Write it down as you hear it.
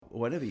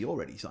Whenever you're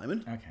ready,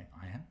 Simon. Okay,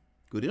 I am.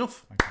 Good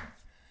enough. Okay.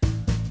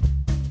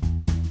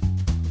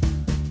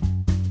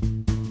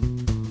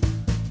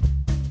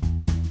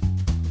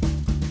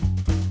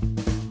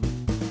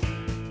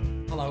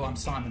 Hello, I'm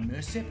Simon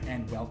Mercier,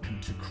 and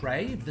welcome to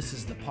Crave. This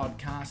is the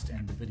podcast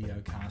and the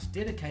videocast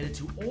dedicated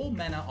to all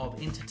manner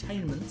of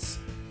entertainments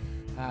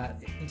that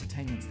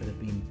have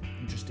been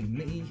interesting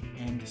me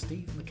and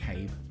Steve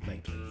McCabe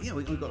lately. Yeah,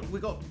 we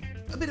got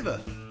a bit of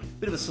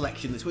a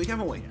selection this week,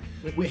 haven't we?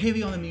 We're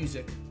heavy on the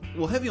music.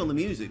 Well, heavy on the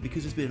music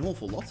because there's been an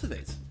awful lot of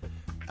it.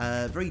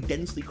 Very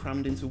densely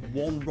crammed into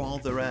one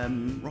rather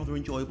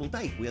enjoyable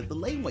day. We had the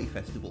Laneway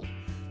Festival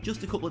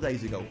just a couple of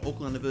days ago,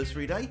 Auckland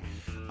Anniversary Day.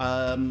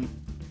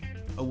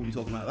 We'll be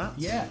talking about that.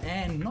 Yeah,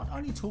 and not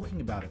only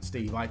talking about it,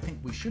 Steve, I think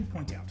we should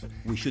point out that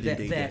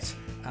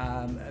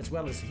as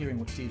well as hearing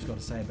what Steve's got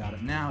to say about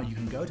it, now you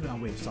can go to our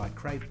website,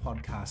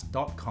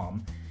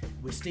 cravepodcast.com,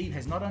 where Steve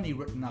has not only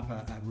written up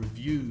a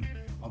review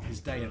of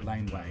his day at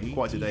Laneway.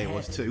 Quite a day it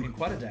was too.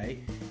 Quite a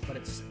day, but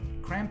it's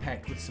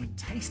cram-packed with some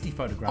tasty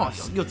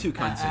photographs. Oh, you're too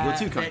kind, sir. You're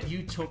too kind. That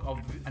you took of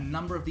a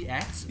number of the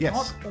acts. Yes.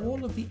 Not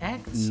all of the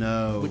acts.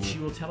 No. Which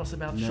you will tell us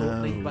about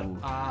shortly, but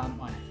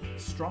I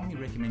strongly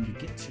recommend you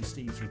get to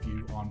Steve's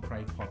review on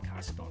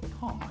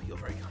cravepodcast.com. Oh, you're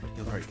very kind.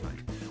 You're very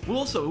kind. We'll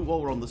also,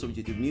 while we're on the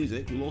subject of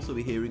music, we'll also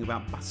be hearing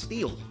about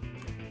Bastille.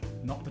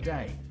 Not the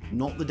day.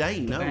 Not the day,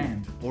 no.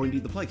 Band. Or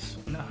indeed the place.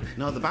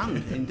 No, the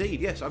band,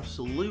 indeed. Yes,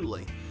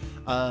 absolutely.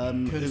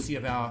 Courtesy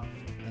of our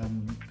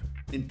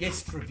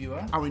guest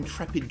reviewer. Our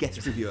intrepid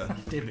guest reviewer.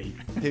 Debbie.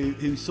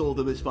 who saw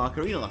them at Spark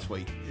Arena last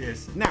week.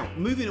 Yes. Now,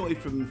 moving away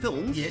from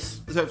films.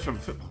 Yes.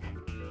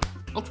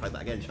 I'll try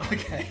that again, shall I?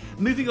 Okay.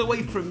 Moving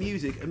away from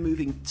music and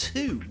moving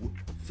to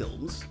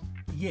films.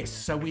 Yes,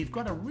 so we've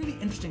got a really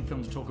interesting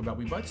film to talk about.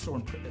 We both saw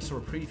a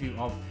preview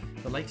of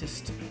the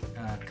latest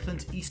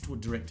Clint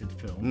Eastwood directed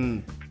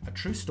film, A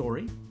True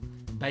Story,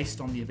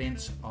 based on the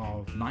events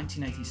of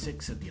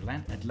 1986 at the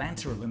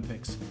Atlanta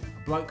Olympics.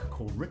 A bloke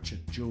called Richard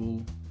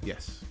Jewell,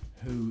 Yes.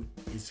 who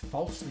is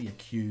falsely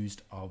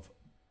accused of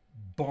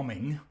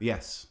bombing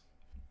Yes.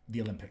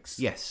 the Olympics.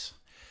 Yes.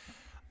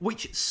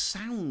 Which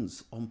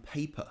sounds on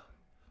paper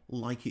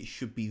like it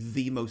should be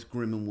the most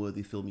grim and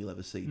worthy film you'll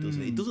ever see,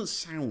 doesn't it? It doesn't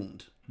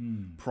sound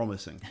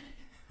promising.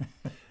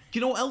 Do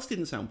you know what else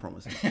didn't sound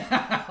promising?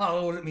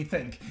 Oh, let me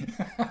think.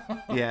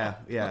 Yeah.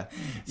 We're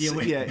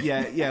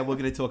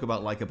going to talk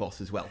about Like a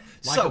Boss as well.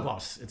 Like a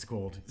Boss, it's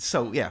called.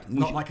 So, yeah.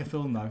 Not like a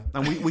film, though.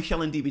 And we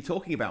shall indeed be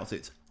talking about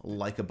it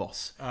like a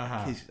boss.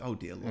 Uh-huh. Oh,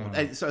 dear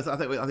Lord. So I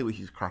think we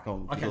should just crack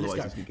on. Okay,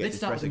 let's go. Let's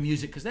start with the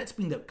music, because that's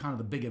been the kind of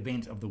the big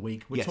event of the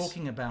week. We're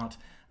talking about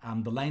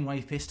the Laneway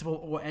Festival,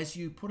 or as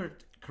you put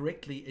it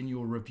correctly in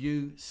your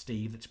review,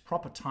 Steve, its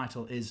proper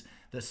title is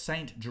the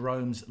St.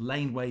 Jerome's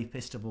Laneway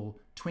Festival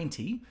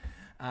 20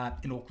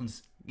 in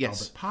Auckland's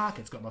Albert Park.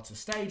 It's got lots of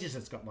stages,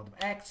 it's got a lot of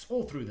acts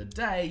all through the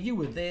day. You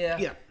were there,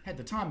 had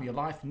the time of your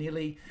life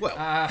nearly.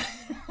 Well,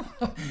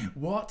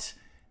 what...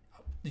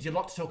 There's a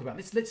lot to talk about.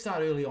 Let's start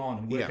early on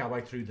and work our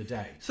way through the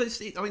day. So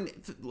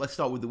let's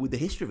start with the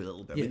history of it a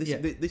little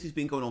bit. This has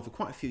been going on for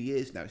quite a few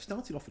years now. It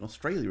started off in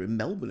Australia, in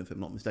Melbourne, if I'm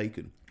not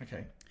mistaken.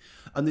 Okay.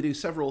 And they do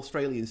several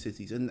Australian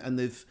cities, and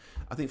they've,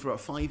 I think, for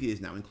about 5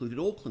 years now, included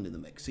Auckland in the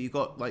mix. So you've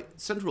got like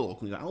central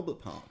Auckland, you've got Albert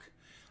Park,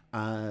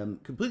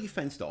 completely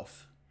fenced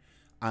off,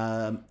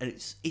 and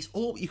it's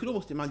all. You could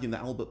almost imagine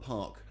that Albert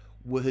Park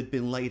had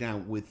been laid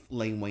out with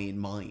Laneway in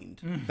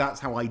mind. That's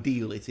how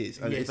ideal it is.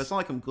 And it's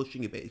like I'm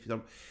gushing a bit because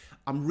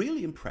I'm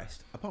really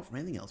impressed, apart from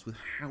anything else, with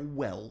how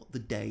well the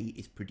day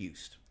is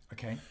produced.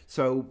 Okay.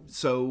 So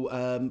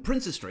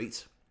Princess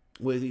Street,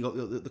 where you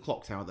got the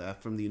clock tower there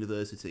from the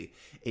university,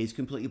 is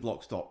completely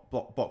boxed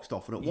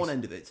off, and at one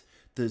end of it,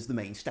 there's the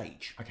main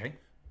stage. Okay.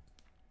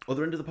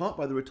 Other end of the park,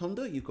 by the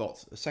rotunda, you've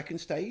got a second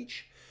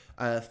stage.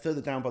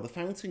 Further down by the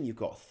fountain, you've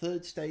got a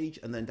third stage,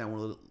 and then down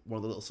one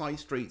of the little side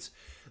streets,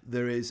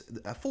 there is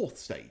a fourth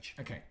stage.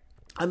 Okay.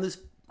 And there's,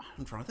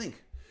 I'm trying to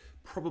think,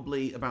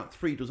 probably about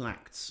 36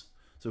 acts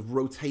sort of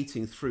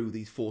rotating through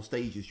these 4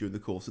 stages during the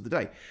course of the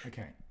day.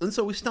 Okay. And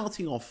so we're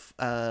starting off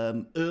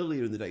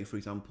earlier in the day, for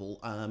example,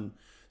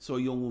 so a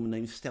young woman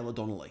named Stella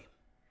Donnelly,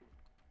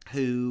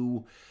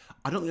 who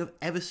I don't think I've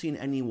ever seen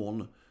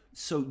anyone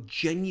so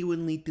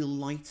genuinely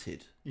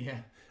delighted.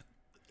 Yeah.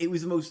 It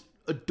was the most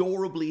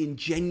adorably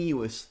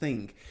ingenuous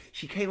thing.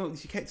 She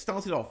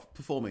started off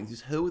performing,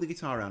 just her with a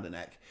guitar around her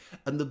neck,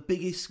 and the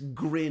biggest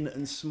grin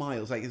and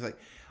smiles. It's like,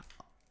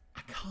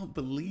 I can't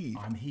believe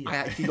I'm here. I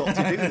actually got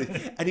to do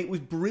this. And it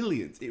was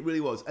brilliant. It really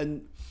was.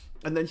 And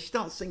then she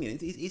starts singing.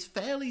 It's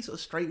fairly sort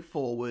of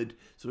straightforward,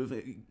 sort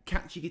of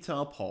catchy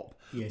guitar pop,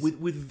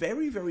 with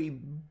very, very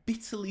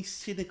bitterly,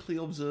 cynically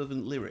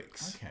observant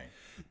lyrics. Okay.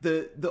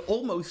 The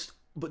almost,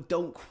 but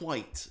don't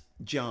quite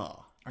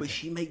jar. But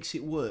she makes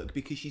it work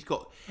because she's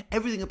got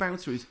everything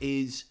about her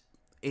is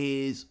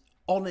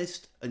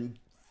honest and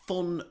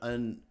fun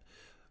and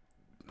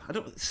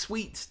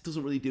sweet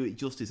doesn't really do it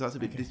justice. That's a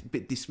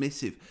bit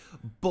dismissive,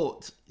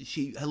 but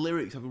her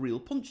lyrics have a real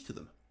punch to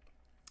them.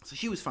 So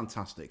she was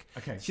fantastic.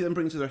 Okay. She then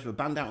brings the rest of the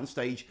band out on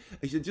stage.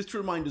 And she said, just to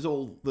remind us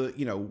all that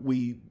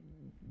we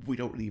we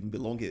don't really even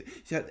belong here.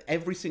 So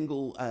every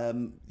single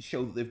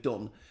show that they've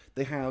done,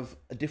 they have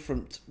a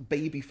different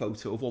baby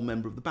photo of one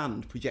member of the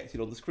band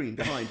projected on the screen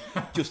behind,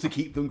 just to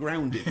keep them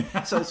grounded.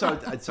 So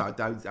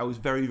I was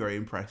very, very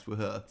impressed with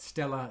her.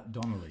 Stella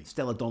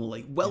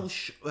Donnelly.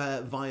 Welsh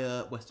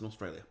via Western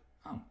Australia.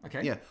 Oh,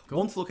 okay. Yeah, cool.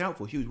 One to look out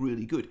for. She was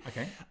really good.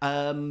 Okay.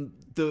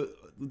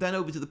 Then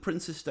over to the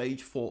Princess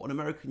stage for an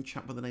American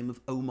chap by the name of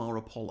Omar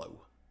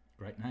Apollo.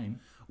 Great name.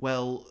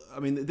 Well,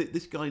 I mean,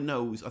 this guy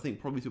knows, I think,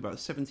 probably to about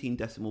 17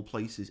 decimal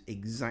places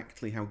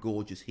exactly how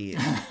gorgeous he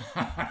is.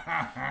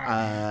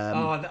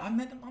 I'm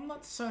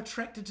not so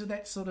attracted to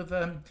that sort of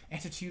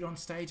attitude on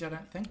stage, I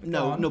don't think. But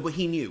no, but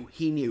he knew.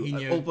 He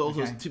knew. But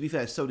also, okay. to be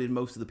fair, so did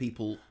most of the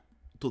people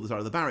to the other side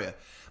of the barrier.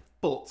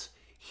 But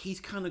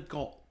he's kind of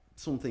got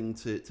something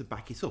to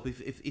back it up.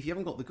 If you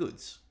haven't got the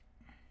goods,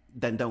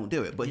 then don't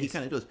do it. But he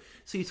kind of does.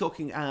 So you're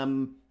talking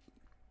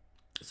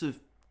sort of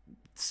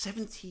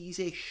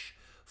 70s-ish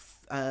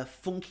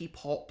funky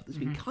pop that's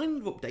been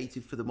kind of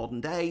updated for the modern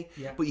day,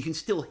 but you can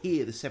still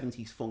hear the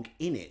 70s funk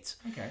in it.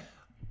 Okay.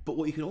 But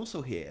what you can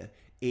also hear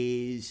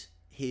is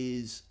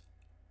his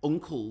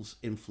uncle's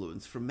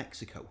influence from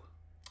Mexico.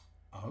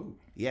 Oh.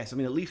 Yes, I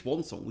mean, at least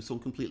one song was sung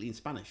completely in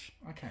Spanish.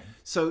 Okay.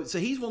 So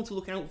he's one to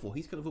look out for.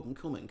 He's kind of up and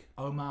coming.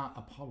 Omar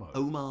Apollo.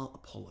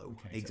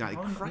 Okay.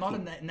 Exactly. So not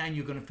a name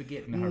you're going to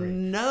forget in a hurry.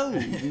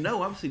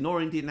 No, absolutely.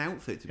 Nor Indian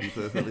outfit, to be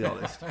perfectly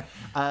honest.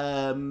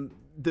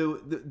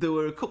 There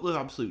were a couple of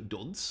absolute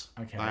duds.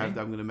 Okay. I'm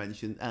going to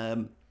mention.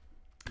 There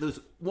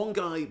was one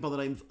guy by the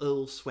name of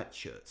Earl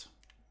Sweatshirt.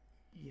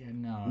 Yeah,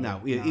 no.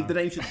 No. The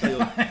name should say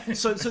Earl.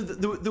 So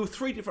there were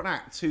three different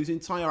acts whose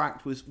entire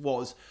act was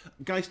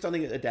a guy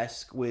standing at a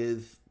desk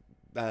with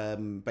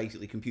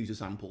basically computer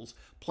samples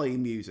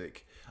playing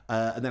music,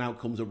 and then out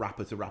comes a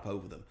rapper to rap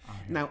over them. Oh,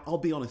 yeah. Now, I'll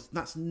be honest,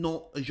 that's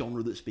not a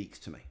genre that speaks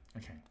to me.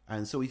 Okay.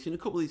 And so we've seen a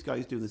couple of these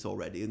guys doing this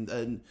already. And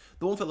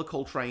the one fella,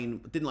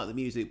 Coltrane, didn't like the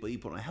music, but he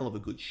put on a hell of a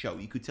good show.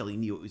 You could tell he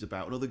knew what it was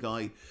about. Another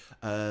guy,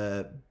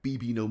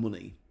 BB No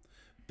Money,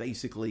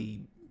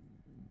 basically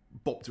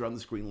bopped around the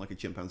screen like a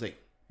chimpanzee.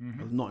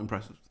 I was not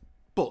impressed.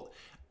 But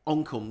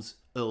on comes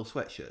Earl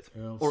Sweatshirt.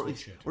 Or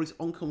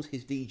on comes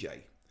his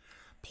DJ,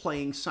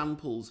 playing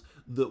samples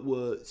that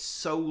were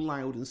so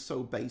loud and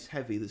so bass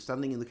heavy that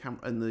standing in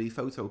the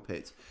photo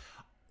pit,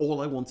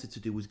 all I wanted to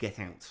do was get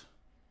out.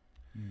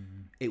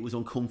 It was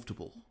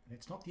uncomfortable.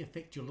 It's not the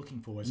effect you're looking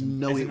for as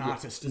an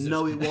artist, is it?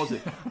 No, it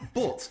wasn't.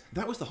 But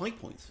that was the high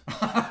point.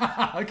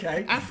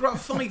 Okay. After about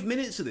 5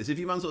 minutes of this, if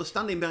your man's sort of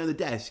standing behind the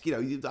desk,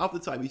 half the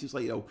time he's just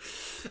like,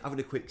 having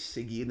a quick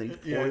ciggy and then he's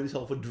pouring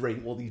himself a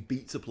drink while these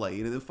beats are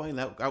playing, and then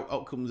finally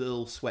out comes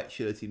Earl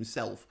Sweatshirt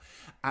himself,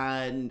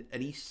 and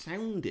he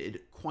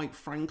sounded, quite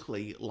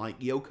frankly, like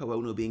Yoko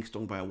Ono being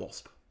stung by a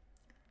wasp.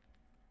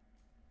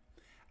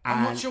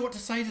 I'm not sure what to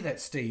say to that,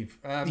 Steve.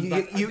 I'm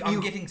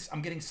getting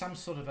some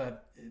sort of a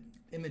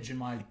image in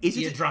my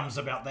eardrums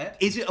about that.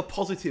 Is it a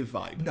positive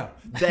vibe? No.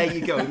 There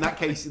you go. In that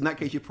case,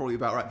 you're probably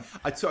about right.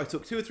 I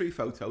took 2 or 3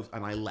 photos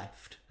and I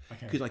left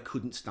because I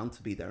couldn't stand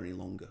to be there any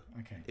longer.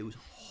 Okay. It was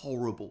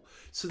horrible.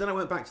 So then I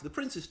went back to the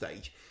Princess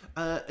stage.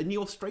 A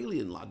new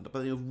Australian lad by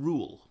the name of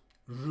Rule.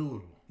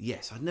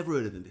 Yes, I'd never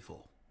heard of him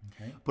before.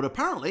 Okay. But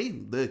apparently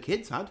the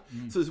kids had.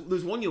 So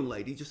there's one young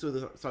lady just on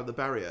the other side of the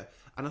barrier,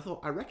 and I thought,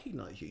 I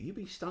recognise you. You've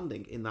been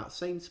standing in that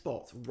same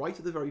spot right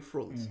at the very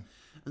front.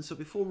 And so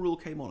before Rule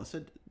came on, I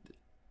said,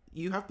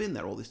 you have been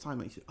there all this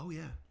time? And he said, oh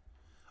yeah,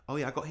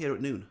 I got here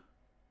at noon.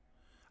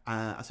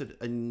 I said,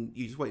 and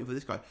you're just waiting for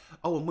this guy?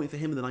 Oh, I'm waiting for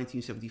him in the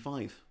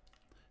 1975,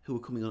 who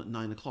were coming on at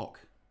 9 o'clock.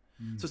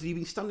 So I said, you've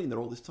been standing there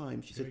all this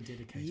time? She said,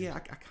 dedicated. Yeah, I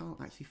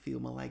can't actually feel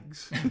my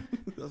legs. I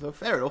said,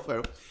 fair enough.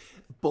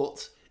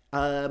 But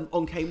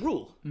on came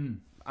Rule.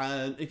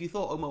 And if you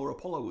thought Omar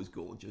Apollo was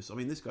gorgeous, I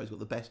mean, this guy's got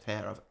the best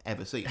hair I've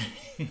ever seen.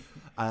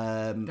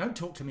 Don't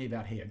talk to me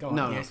about hair. Go on.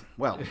 No, yes.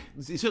 Well,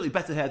 it's certainly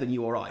better hair than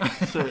you or I.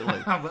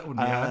 Certainly. That wouldn't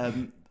be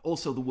hard.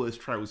 Also, the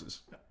worst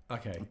trousers.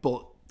 Okay.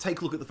 But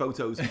take a look at the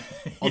photos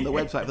on the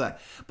website for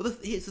that. But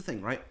here's the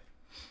thing, right?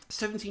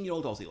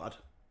 17-year-old Aussie lad.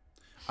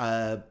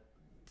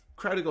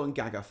 Crowd are going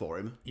gaga for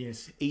him.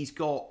 Yes. He's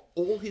got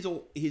all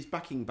his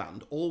backing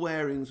band all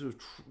wearing sort of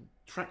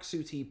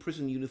tracksuity,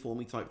 prison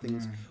uniformy type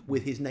things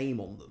with his name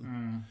on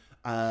them.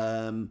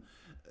 And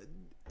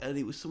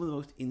it was some of the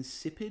most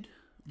insipid,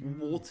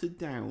 watered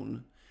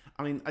down.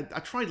 I mean,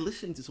 I tried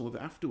listening to some of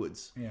it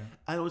afterwards. Yeah.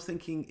 And I was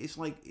thinking, it's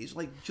like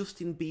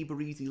Justin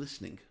Bieber easy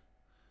listening,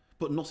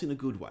 but not in a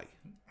good way.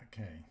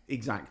 Okay.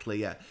 Exactly,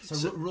 yeah.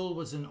 So Rule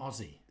was an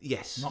Aussie?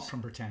 Yes. Not from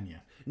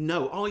Britannia?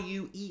 No,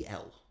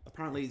 Ruel.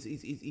 Apparently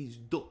he's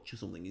Dutch or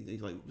something.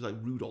 He's like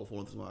Rudolph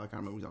or something. I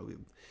can't remember.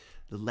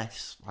 The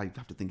less I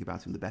have to think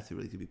about him, the better,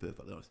 really, to be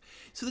perfectly honest.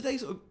 So the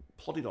days sort of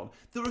plodded on.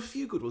 There were a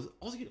few good ones.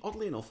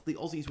 Oddly enough, the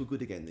Aussies were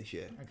good again this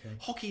year. Okay.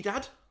 Hockey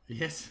Dad.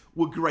 Yes.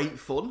 Were great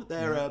fun.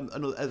 They're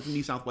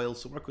New South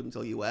Wales somewhere, I couldn't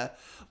tell you where.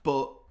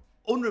 But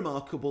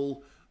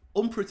unremarkable,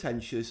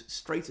 unpretentious,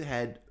 straight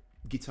ahead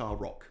guitar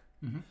rock.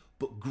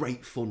 But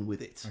great fun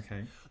with it.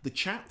 Okay. The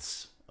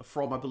Chats are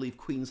from, I believe,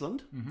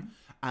 Queensland.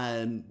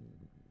 And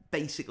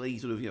basically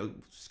sort of,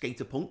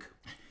 skater punk.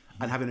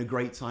 and having a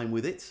great time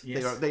with it.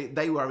 Yes.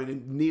 They were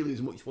having nearly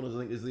as much fun as I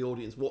think as the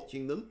audience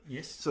watching them.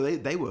 Yes. So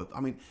they were.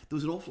 I mean, there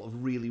was an awful lot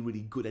of really,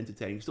 really good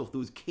entertaining stuff. There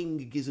was King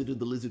Gizzard and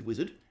the Lizard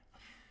Wizard.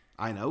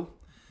 I know.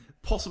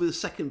 Possibly the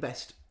second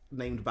best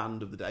named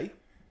band of the day.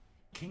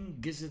 King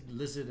Gizzard,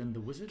 Lizard, and the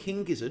Wizard?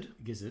 King Gizzard.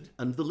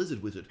 And the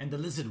Lizard Wizard. And the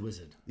Lizard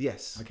Wizard.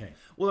 Yes. Okay.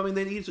 Well, I mean,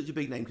 they needed such a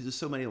big name because there's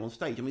so many on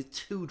stage. I mean,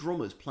 2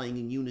 drummers playing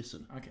in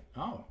unison. Okay.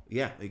 Oh.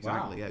 Yeah,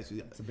 exactly. Wow. Yeah,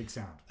 it's a big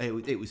sound.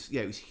 It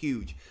was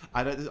huge.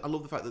 I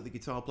love the fact that the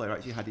guitar player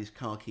actually had his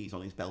car keys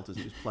on his belt as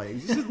he was playing.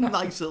 This is a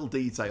nice little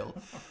detail.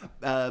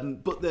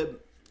 But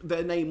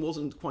their name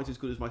wasn't quite as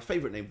good as my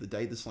favourite name of the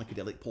day, the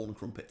Psychedelic Porn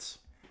Crumpets.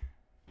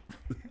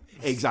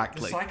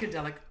 Exactly. The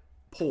psychedelic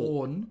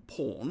Porn.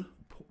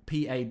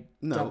 P-A...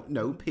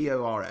 No,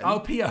 P-O-R-N. Oh,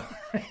 P-O...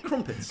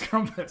 Crumpets.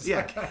 Crumpets, yeah.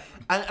 okay.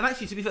 And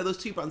actually, to be fair, those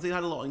 2 bands, they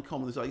had a lot in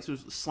common. There's like sort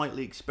of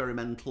slightly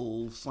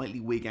experimental,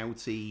 slightly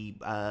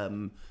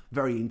wig-outy,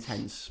 very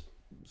intense,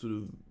 sort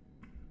of,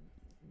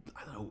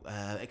 I don't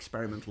know,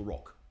 experimental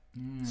rock.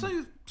 So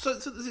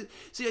as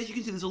you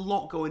can see, there's a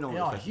lot going on.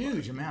 Yeah, a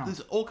huge amount. There's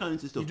all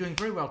kinds of stuff. You're doing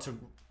very well to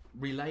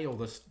relay all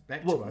this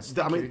back to us.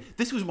 I mean,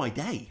 this was my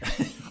day.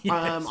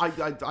 Yes. I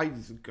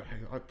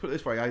put it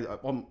this way.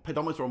 On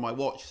pedometer on my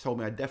watch told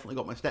me I definitely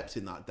got my steps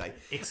in that day.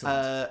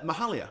 Excellent.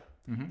 Mahalia,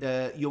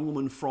 young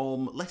woman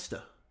from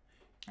Leicester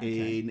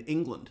in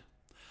England.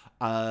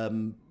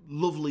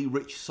 Lovely,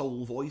 rich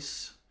soul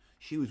voice.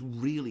 She was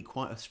really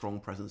quite a strong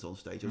presence on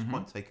stage. I was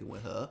quite taken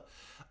with her.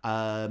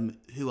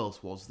 Who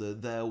else was there?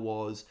 There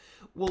was...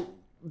 Well,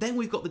 then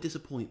we've got the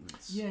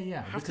disappointments.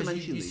 Yeah. I have to because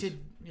mention you these. said,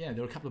 there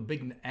were a couple of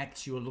big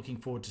acts you were looking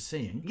forward to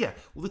seeing. Yeah,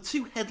 well, the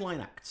 2 headline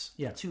acts,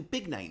 Yeah. 2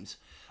 big names,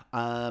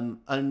 and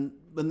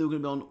they were going to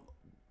be on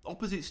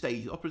opposite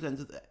stages, opposite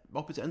ends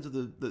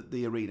of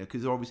the arena,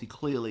 because they're obviously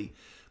clearly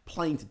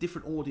playing to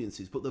different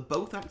audiences, but they're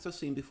both acts I've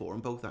seen before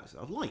and both acts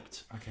I've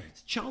liked. Okay.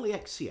 It's Charlie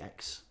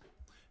XCX,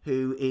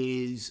 who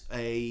is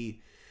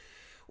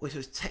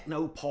it's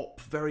techno pop,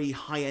 very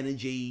high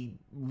energy,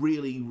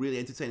 really, really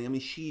entertaining. I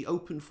mean, she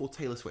opened for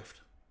Taylor Swift.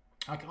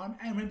 Okay,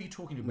 I remember you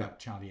talking about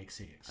Charlie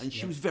XCX. And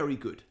she was very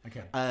good.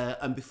 Okay.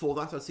 And before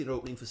that, I'd seen her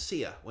opening for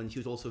Sia, when she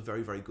was also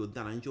very, very good.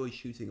 Then I enjoyed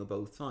shooting her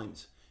both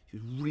times. She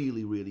was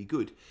really, really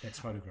good. That's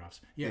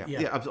photographs. Yeah.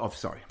 I'm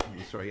sorry.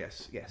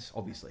 Yes,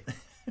 obviously.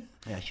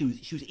 Yeah, she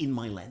was in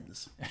my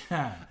lens.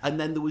 And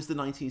then there was the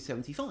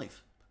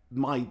 1975,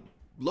 my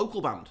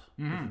local band.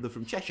 They're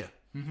from Cheshire.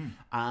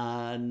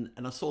 And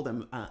I saw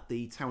them at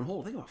the Town Hall,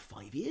 I think about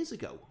 5 years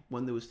ago,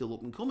 when they were still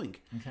up and coming.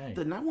 Okay.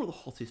 They're now one of the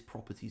hottest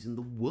properties in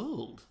the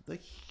world. They're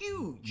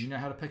huge. Do you know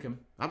how to pick them?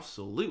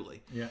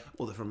 Absolutely. Yeah.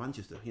 Well, they're from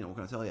Manchester, what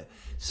can I tell you?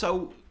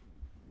 So,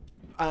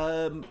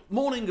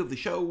 morning of the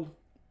show,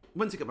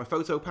 went to get my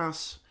photo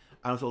pass,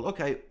 and I thought,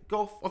 okay,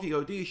 go off you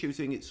go, do your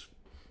shooting. It's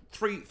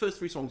first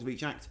three songs of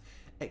each act,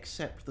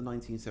 except the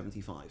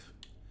 1975.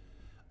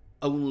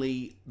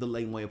 Only the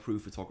Laneway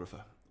approved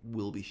photographer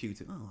will be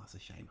shooting. Oh, that's a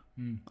shame.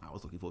 I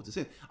was looking forward to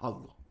seeing.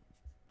 I'll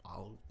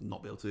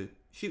not be able to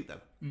shoot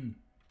them.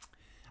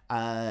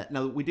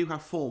 Now, we do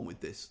have form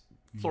with this.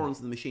 Florence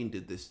and the Machine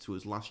did this to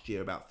us last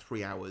year, about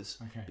 3 hours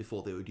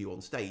before they were due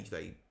on stage.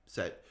 They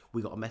said,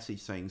 we got a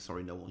message saying,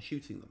 sorry, no one's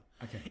shooting them.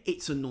 Okay.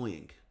 It's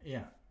annoying.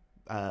 Yeah.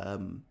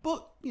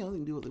 But, they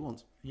can do what they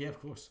want. Yeah,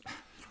 of course.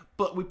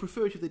 But we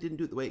prefer it if they didn't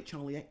do it the way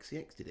Charlie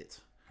XCX did it,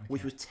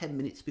 which was 10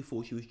 minutes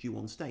before she was due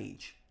on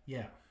stage.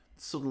 Yeah.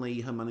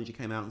 Suddenly, her manager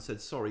came out and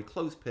said, sorry,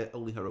 closed pit,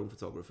 only her own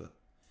photographer.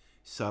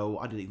 So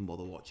I didn't even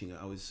bother watching it.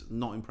 I was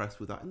not impressed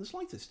with that in the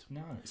slightest.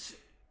 No.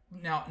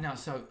 Now,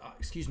 so,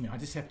 excuse me, I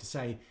just have to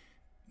say,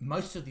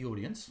 most of the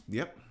audience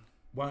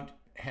won't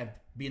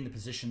be in the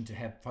position to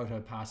have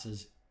photo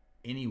passes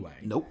anyway.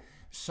 Nope.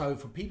 So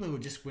for people who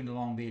just went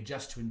along there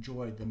just to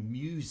enjoy the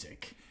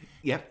music,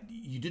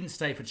 you didn't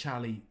stay for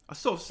Charlie. I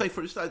sort of stayed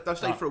for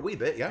a wee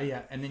bit,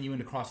 Yeah, and then you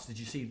went across. Did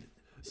you see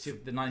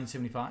the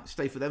 1975?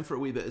 Stay for them for a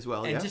wee bit as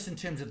well, And just in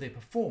terms of their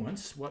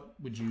performance, what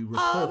would you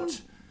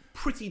report?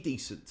 Pretty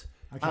decent.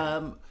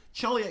 Okay.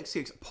 Charlie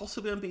XCX,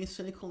 possibly I'm being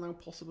cynical now,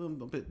 possibly I'm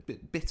a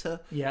bit bitter.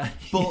 Yeah.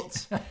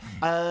 But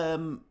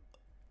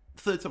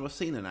third time I've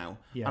seen her now,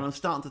 and I'm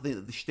starting to think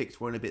that the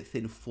shticks were a bit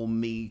thin for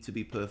me, to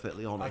be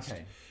perfectly honest.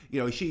 Okay.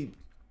 She,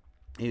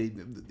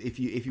 if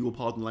you will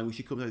pardon the language,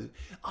 she comes out and says,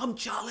 I'm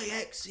Charlie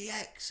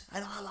XCX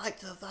and I like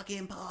to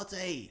fucking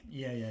party.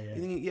 Yeah.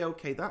 You think,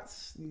 okay,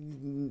 it's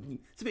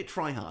a bit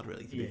try hard,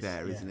 really, to be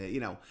fair, isn't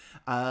it?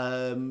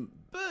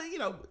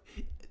 But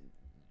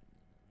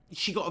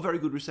she got a very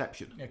good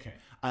reception. Okay.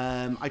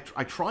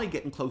 I tried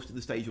getting close to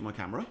the stage with my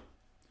camera.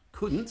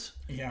 Couldn't,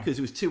 because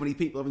there was too many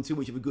people having too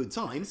much of a good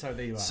time. So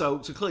there you are. So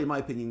clearly, my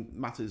opinion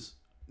matters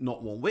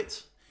not one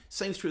whit.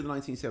 Same's true of the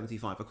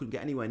 1975. I couldn't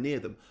get anywhere near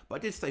them, but I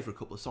did stay for a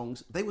couple of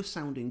songs. They were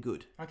sounding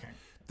good. Okay.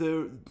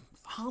 They're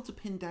hard to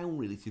pin down,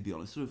 really, to be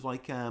honest. Sort of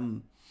like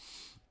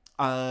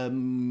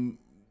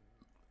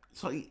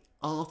slightly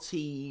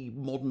arty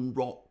modern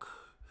rock.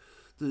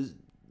 There's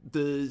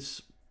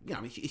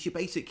it's your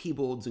basic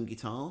keyboards and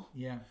guitar.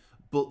 Yeah.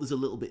 but there's a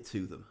little bit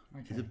to them.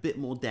 Okay. There's a bit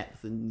more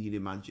depth than you'd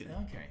imagine.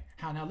 Okay.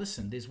 Now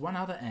listen, there's one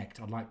other act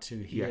I'd like to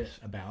hear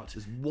about.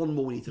 There's one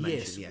more we need to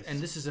mention. Yes, and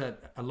this is a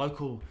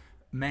local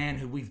man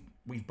who we've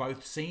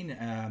both seen.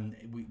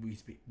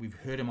 We've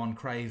heard him on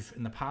Crave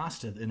in the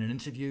past in an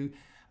interview.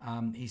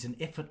 He's an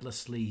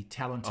effortlessly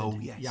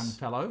talented young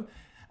fellow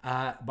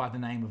by the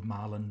name of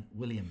Marlon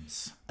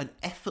Williams. And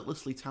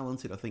effortlessly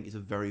talented, I think, is a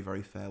very,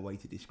 very fair way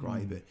to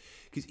describe it.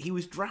 Because he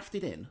was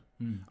drafted in,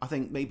 I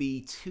think,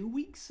 maybe 2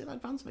 weeks in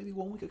advance, maybe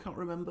 1 week, I can't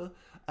remember.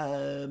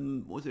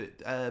 What was it?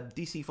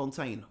 DC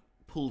Fontaine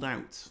pulled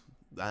out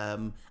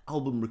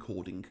album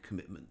recording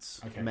commitments.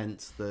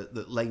 Meant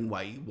that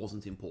Laneway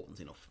wasn't important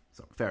enough.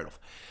 So, fair enough.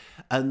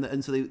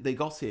 And so they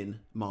got in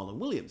Marlon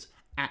Williams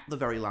at the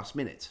very last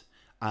minute.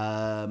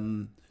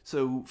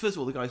 So, first of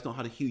all, the guy's not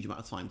had a huge amount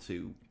of time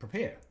to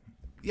prepare.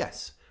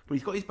 Yes, but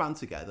he's got his band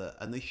together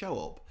and they show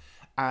up.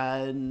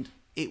 And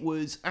it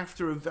was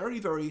after a very,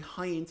 very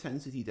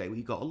high-intensity day where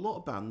you've got a lot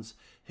of bands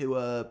who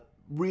are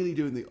really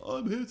doing the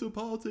I'm here to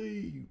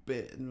party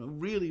bit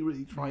and really,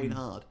 really trying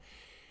hard.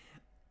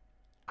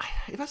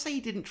 If I say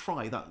he didn't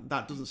try,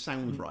 that doesn't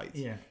sound right.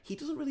 Yeah. He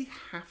doesn't really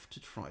have to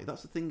try.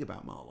 That's the thing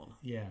about Marlon.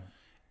 Yeah.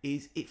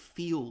 Is it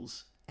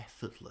feels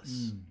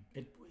effortless.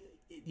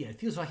 It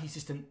feels like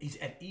he's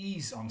at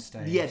ease on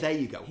stage. Yeah, there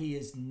you go. He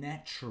is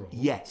natural.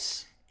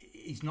 Yes.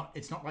 It's not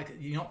like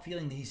you're not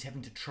feeling that he's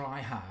having to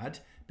try hard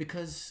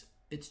because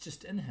it's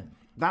just in him.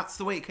 That's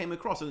the way it came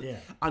across. And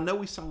I know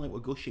we sound like we're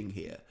gushing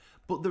here,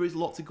 but there is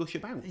lots to gush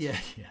about. Yeah.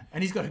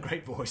 And he's got a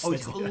great voice. Oh,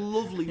 he's got a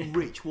lovely,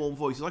 rich, warm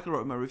voice. Like I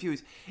wrote in my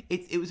reviews,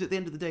 it was at the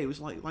end of the day, it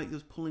was like it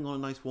was pulling on a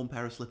nice warm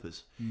pair of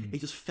slippers. It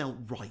just felt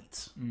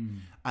right.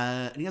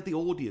 And he had the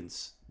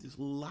audience just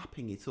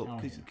lapping it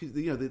up because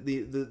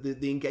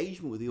the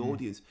engagement with the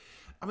audience.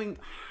 I mean,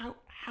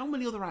 how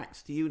many other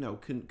acts do you know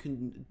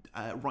can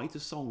write a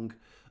song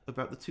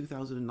about the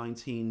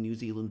 2019 New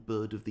Zealand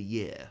Bird of the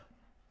Year?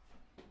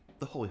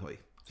 The hoi hoi.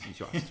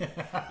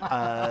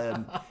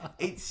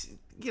 It's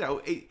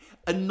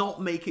and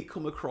not make it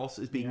come across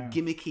as being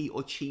gimmicky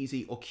or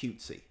cheesy or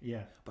cutesy,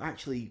 but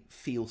actually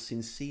feel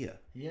sincere.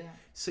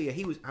 So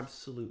he was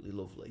absolutely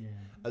lovely,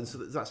 and so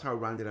that's how I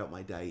rounded out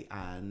my day,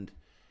 and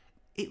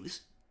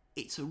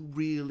it's a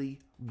really,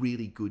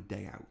 really good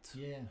day out.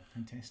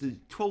 Fantastic. There's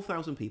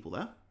 12,000 people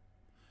there.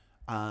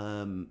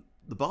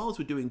 The bars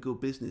were doing good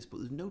business, but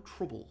there's no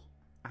trouble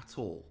at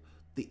all.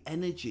 The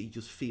energy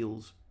just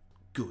feels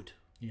good.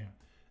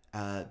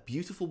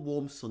 Beautiful,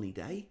 warm, sunny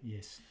day.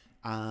 Yes.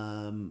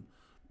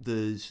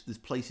 There's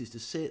places to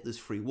sit. There's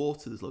free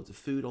water. There's loads of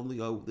food on the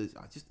go.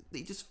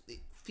 It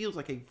feels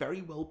like a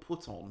very well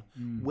put on,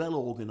 well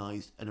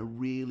organised, and a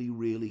really,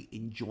 really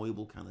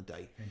enjoyable kind of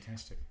day.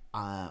 Fantastic.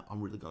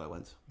 I'm really glad I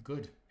went.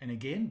 Good. And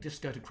again,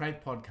 just go to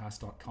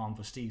cravepodcast.com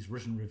for Steve's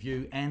written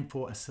review and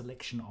for a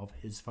selection of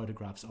his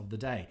photographs of the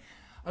day.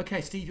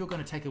 Okay, Steve, you're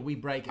going to take a wee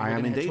break, and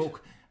we're going to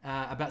talk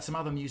about some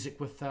other music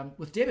with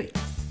Debbie.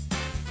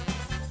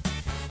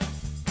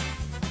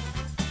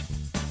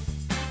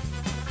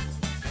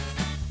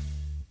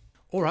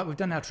 All right, we've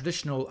done our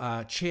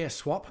traditional chair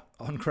swap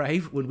on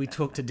Crave when we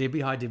talk to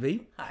Debbie. Hi,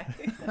 Debbie. Hi.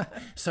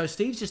 So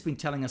Steve's just been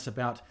telling us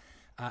about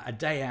a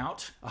day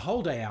out, a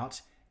whole day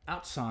out,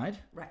 outside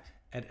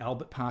at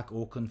Albert Park,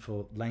 Auckland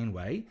for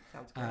Laneway.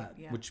 Sounds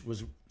great, which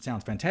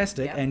sounds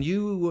fantastic. Yeah. And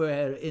you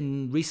were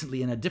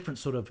recently in a different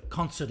sort of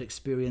concert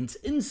experience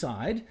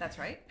inside. That's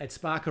right. At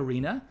Spark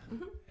Arena.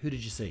 Mm-hmm. Who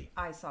did you see?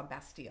 I saw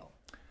Bastille.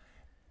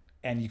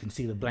 And you can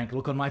see the blank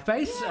look on my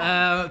face.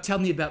 Yeah. Tell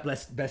me about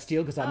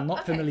Bastille, because I'm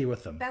not familiar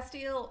with them.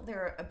 Bastille,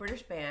 they're a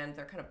British band.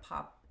 They're kind of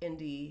pop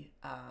indie.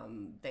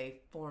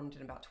 They formed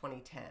in about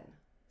 2010.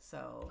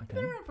 So they've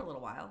been around for a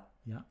little while.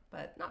 Yeah.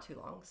 But not too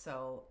long.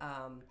 So.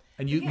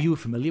 And you were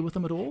familiar with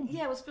them at all?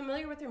 Yeah, I was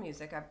familiar with their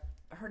music. I've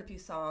heard a few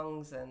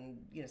songs and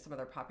some of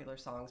their popular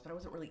songs, but I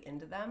wasn't really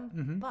into them.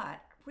 Mm-hmm. But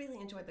really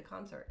enjoyed the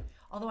concert.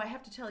 Although I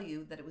have to tell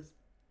you that it was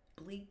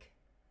bleak,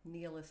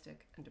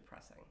 nihilistic, and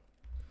depressing.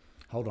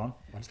 Hold on.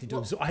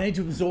 I need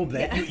to absorb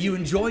that. Yeah. You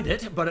enjoyed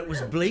it, but it was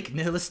bleak,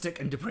 nihilistic,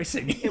 and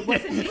depressing. It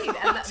was indeed.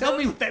 And Tell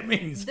me what that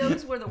means.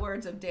 Those were the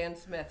words of Dan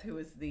Smith, who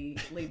is the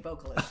lead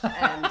vocalist.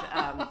 And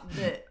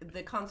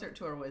the concert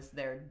tour was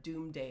their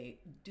Doom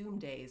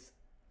Days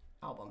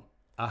album.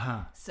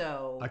 Uh-huh.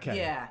 So,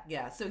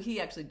 yeah. So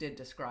he actually did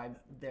describe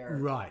their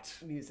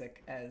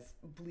music as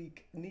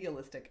bleak,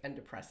 nihilistic, and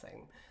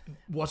depressing.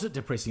 Was it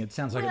depressing? It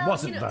sounds like it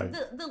wasn't, though.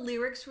 The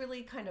lyrics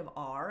really kind of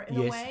are, in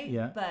a way.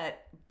 Yeah.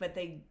 But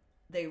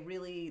they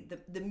really,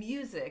 the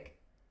music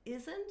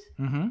isn't,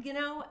 I'm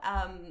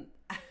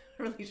not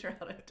really sure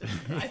how to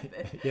describe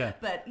it. Yeah.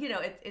 But,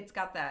 it's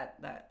got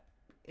that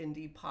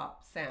indie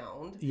pop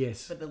sound.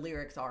 Yes. But the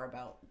lyrics are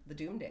about the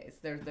Doom Days.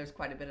 There's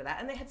quite a bit of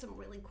that. And they had some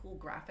really cool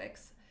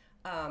graphics.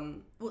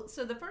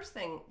 So the first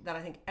thing that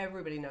I think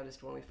everybody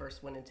noticed when we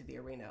first went into the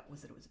arena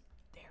was that it was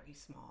very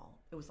small.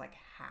 It was like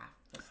half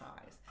the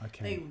size.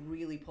 Okay. They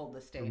really pulled the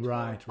stage a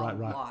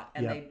lot.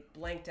 And they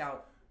blanked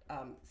out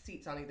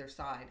seats on either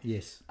side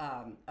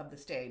of the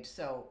stage,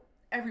 so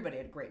everybody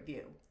had a great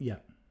view. Yeah.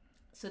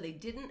 So they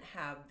didn't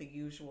have the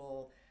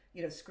usual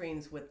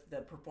screens with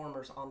the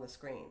performers on the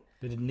screen.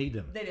 They didn't need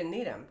them. They didn't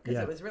need them because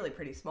it was really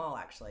pretty small,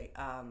 actually.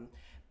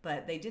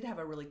 But they did have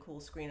a really cool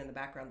screen in the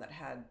background that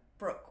had,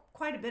 for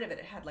quite a bit of it,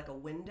 it had like a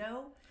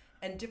window,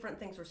 and different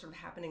things were sort of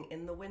happening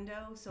in the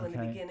window. So in the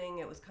beginning,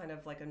 it was kind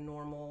of like a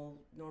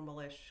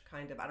normalish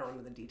kind of, I don't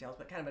remember the details,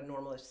 but kind of a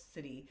normalish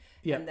city.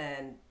 Yep.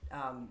 And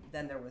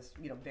then there was,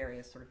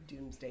 various sort of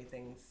doomsday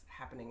things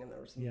happening, and there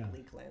was some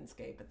bleak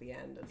landscape at the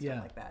end and stuff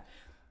like that.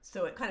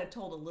 So it kind of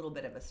told a little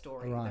bit of a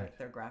story,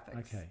 their graphics.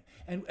 Okay.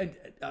 And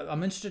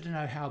I'm interested to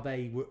know how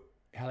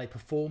they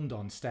performed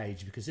on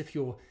stage, because if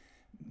your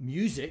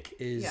music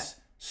is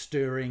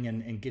stirring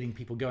and getting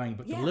people going,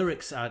 but the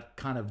lyrics are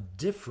kind of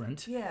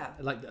different. Yeah.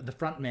 Like the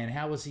front man,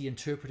 how was he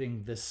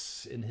interpreting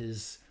this in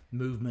his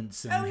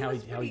movements and how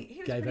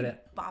he gave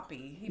it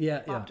boppy. He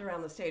bopped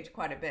around the stage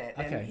quite a bit.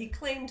 And he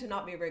claimed to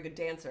not be a very good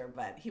dancer,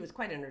 but he was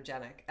quite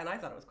energetic, and I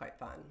thought it was quite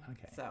fun.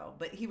 Okay. So,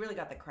 but he really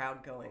got the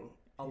crowd going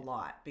a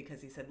lot,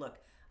 because he said, look,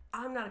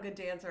 I'm not a good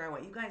dancer. I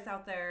want you guys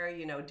out there,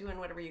 doing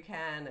whatever you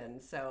can.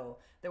 And so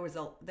there was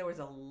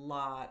a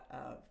lot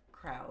of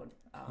crowd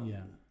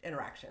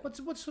interaction.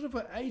 What sort of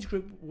an age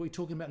group were we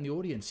talking about in the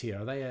audience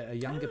here? Are they a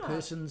younger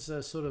person's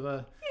sort of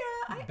a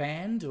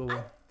band? Or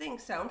I think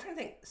so. I'm trying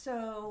to think.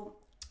 So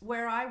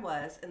where I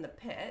was in the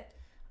pit,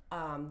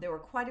 there were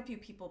quite a few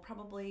people,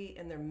 probably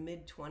in their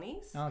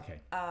mid-20s.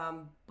 Okay.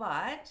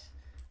 But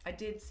I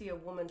did see a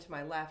woman to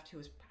my left who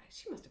was,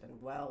 she must have been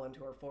well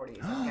into her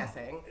 40s, I'm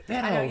guessing.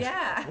 That old?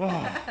 Yeah.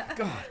 Wow,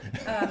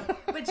 God.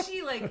 But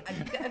she, like,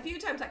 a few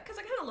times, because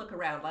I kind of look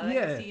around, I like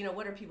to see,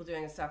 what are people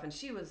doing and stuff, and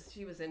she was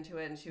into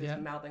it, and she was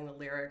mouthing the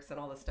lyrics and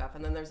all this stuff.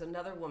 And then there's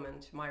another woman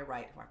to my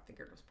right who I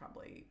figured was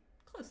probably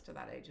close to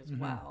that age as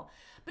well.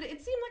 But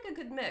it seemed like a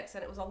good mix,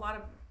 and it was a lot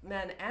of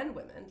men and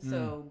women,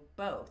 so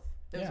both.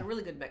 There was a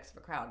really good mix of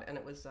a crowd, and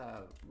it was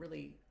a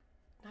really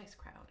nice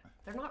crowd.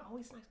 They're not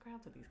always nice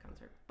crowds at these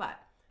concerts, but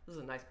it was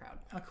a nice crowd.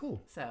 Oh,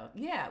 cool. So,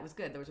 yeah, it was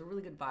good. There was a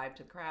really good vibe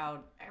to the crowd.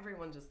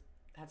 Everyone just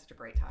had such a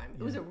great time.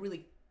 It was a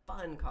really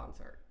fun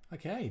concert.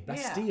 Okay,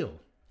 Bastille.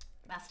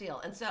 Bastille.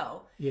 And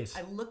so,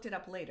 I looked it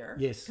up later.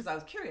 Yes. Because I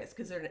was curious,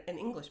 because they're an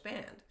English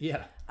band.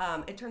 Yeah.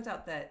 It turns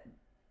out that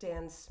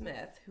Dan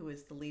Smith, who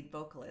is the lead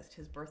vocalist,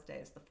 his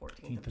birthday is the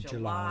 14th of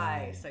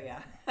July. So,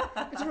 yeah.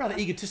 It's a rather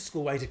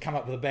egotistical way to come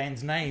up with a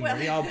band's name,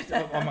 really, on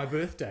my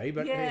birthday.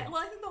 But well,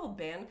 I think the whole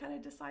band kind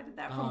of decided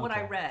that from what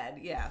I read.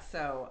 Yeah,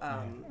 so, but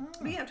I'm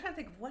trying to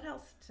think of what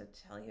else to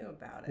tell you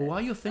about it. Well,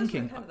 while you're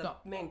thinking... Those were kind of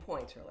the main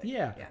points, really.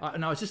 Yeah.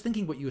 And I was just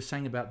thinking what you were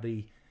saying about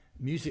the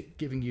music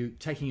taking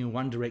you in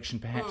one direction,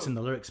 perhaps, and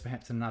the lyrics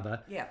perhaps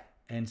another. Yeah.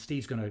 And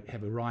Steve's going to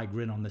have a wry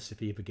grin on this if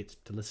he ever gets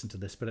to listen to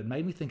this, but it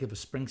made me think of a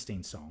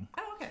Springsteen song.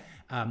 Oh, okay.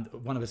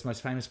 One of his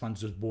most famous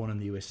ones was Born in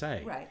the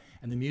USA. Right.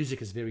 And the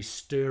music is very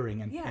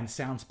stirring and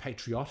sounds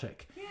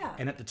patriotic. Yeah.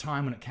 And at the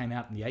time when it came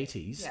out in the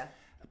 80s,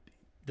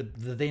 the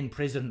then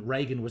President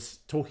Reagan was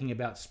talking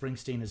about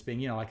Springsteen as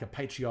being, like a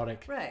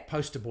patriotic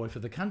poster boy for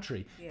the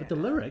country. Yeah. But the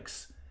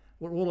lyrics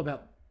were all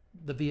about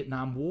the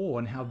Vietnam War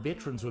and how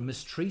veterans were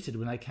mistreated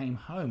when they came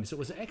home. So it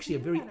was actually a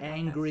very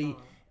angry,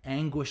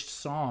 anguished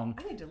song.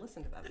 I need to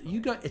listen to that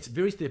song.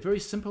 They're very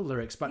simple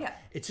lyrics, but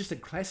it's just a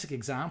classic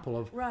example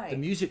of the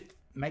music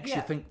makes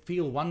you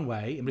feel one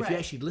way, and if you're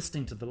actually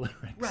listening to the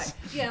lyrics,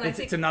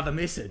 it's another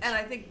message. And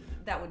I think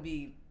that would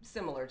be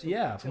similar to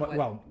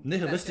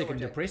nihilistic and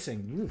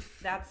depressing. Oof.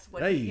 That's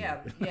what. Hey. He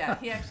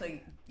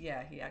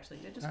actually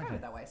did describe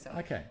it that way. So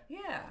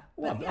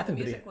the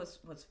music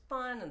was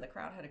fun, and the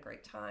crowd had a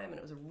great time, and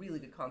it was a really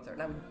good concert.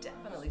 And I would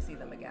definitely see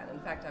them again. In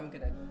fact, I'm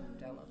gonna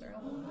download their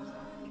album. So.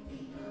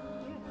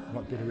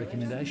 What better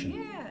recommendation?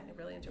 Yeah, I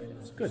really enjoyed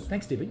it. Good.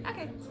 Thanks, Debbie.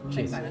 Okay.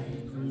 Cheers. Thanks, Simon.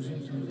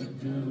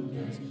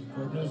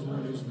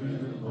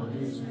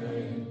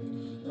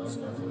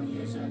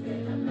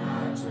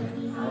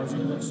 How'd you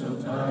look so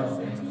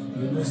perfect?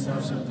 You must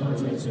have some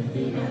country to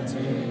be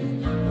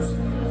acting. What's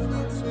the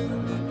influence of the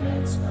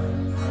regrets?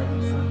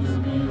 Hiding from the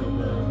real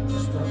world.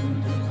 Just don't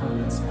read the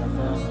comments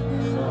ever.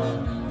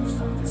 You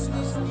start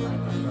discussing like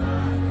a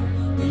riot.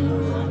 We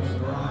were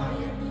running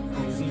riot.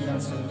 Crazy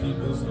that some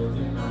people's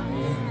looking my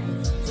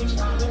head. Think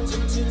I'm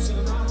addicted to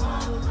my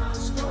heart. I'm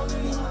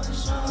scrolling on the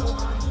show.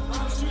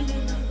 I'm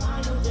streaming the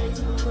final days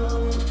of the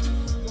road.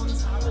 One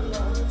time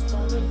alone, it's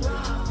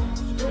pornographic.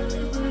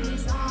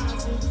 Everybody's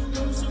hiding.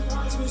 No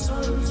surprise, we're so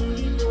to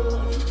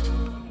ignore.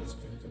 Let's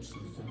pick the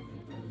truth and we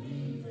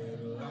believe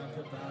it. Like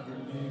a bad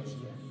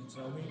religion.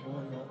 Tell me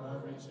all your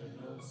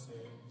original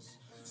sins.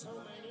 So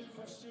many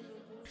questionable.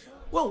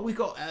 Well, we've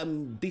got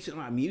decent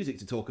amount of music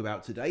to talk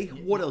about today.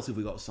 What else have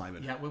we got,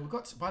 Simon? Yeah, well, we've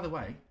got. By the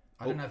way,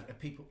 I don't know if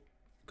people.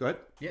 Go ahead.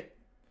 Yeah,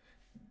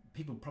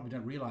 people probably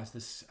don't realise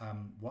this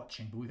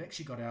watching, but we've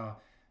actually got a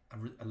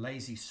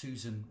Lazy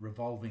Susan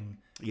revolving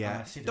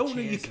set of chairs.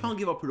 You can't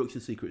give our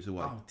production secrets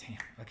away. Oh damn!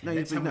 Okay,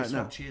 that's how we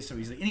swap chairs so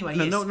easily. Anyway,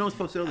 no one's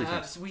supposed to know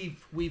this. So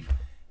we've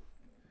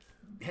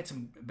had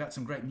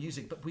some great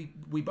music, but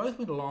we both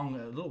went along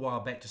a little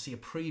while back to see a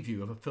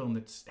preview of a film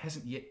that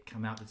hasn't yet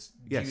come out. That's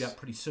due out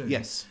pretty soon.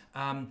 Yes.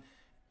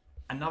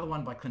 Another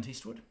one by Clint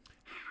Eastwood.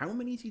 How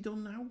many has he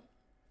done now?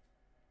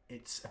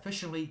 it's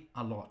officially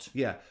a lot.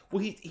 Yeah.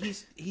 Well,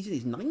 he's in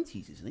his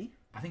 90s, isn't he?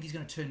 I think he's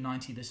going to turn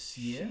 90 this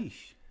year.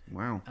 Sheesh.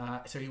 Wow.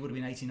 So he would have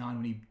been 89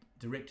 when he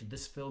directed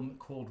this film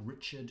called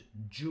Richard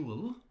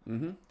Jewell.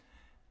 Mm-hmm.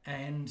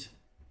 And,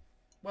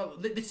 well,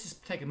 let's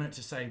just take a minute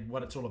to say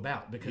what it's all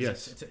about,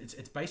 because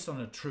it's based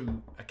on a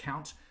true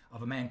account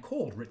of a man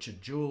called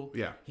Richard Jewell.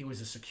 Yeah. He was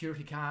a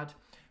security guard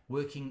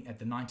working at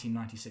the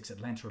 1996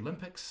 Atlanta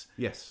Olympics.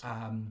 Yes.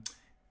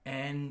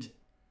 And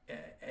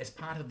as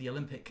part of the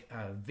Olympic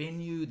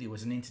venue, there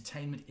was an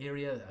entertainment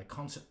area, a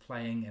concert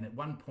playing, and at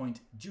one point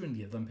during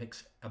the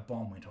Olympics, a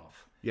bomb went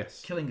off.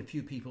 Yes. Killing a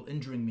few people,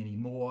 injuring many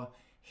more.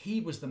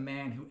 He was the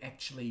man who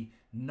actually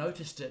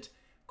noticed it,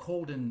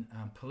 called in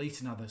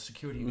police and other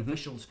security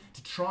officials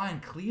to try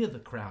and clear the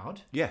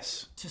crowd.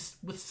 Yes.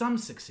 With some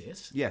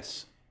success.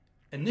 Yes.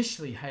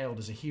 Initially hailed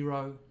as a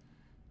hero,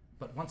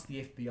 but once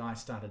the FBI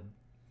started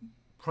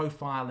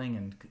profiling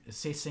and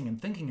assessing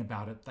and thinking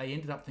about it, they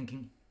ended up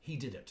thinking he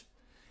did it.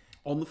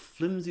 On the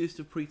flimsiest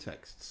of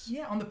pretexts.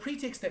 Yeah, on the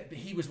pretext that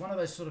he was one of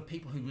those sort of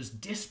people who was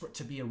desperate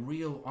to be a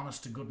real,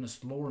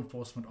 honest-to-goodness law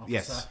enforcement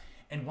officer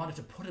and wanted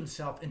to put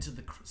himself into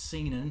the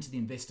scene and into the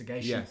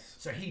investigation. Yes.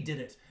 So he did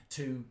it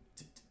to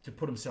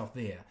put himself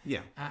there. Yeah.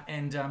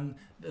 And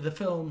the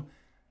film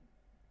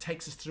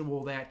takes us through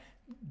all that,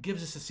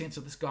 gives us a sense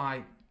of this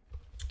guy,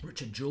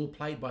 Richard Jewell,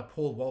 played by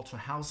Paul Walter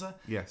Hauser.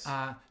 Yes.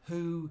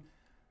 Who,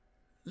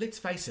 let's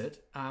face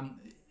it,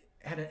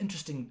 had an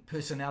interesting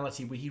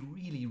personality where he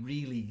really,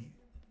 really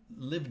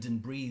lived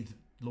and breathed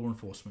law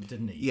enforcement,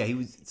 didn't he? Yeah, he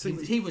was. So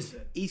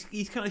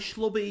he's kind of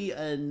schlubby,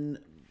 and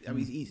I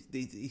mean,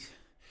 he's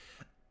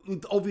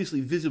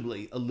obviously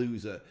visibly a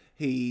loser.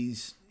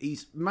 He's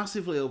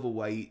massively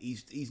overweight.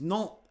 He's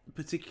not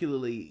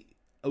particularly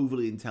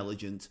overly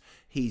intelligent.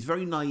 He's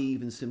very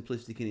naive and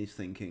simplistic in his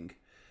thinking,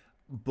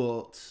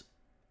 but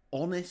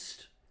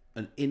honest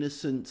and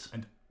innocent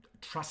and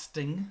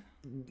trusting.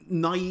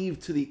 Naive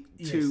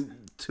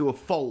to a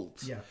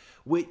fault,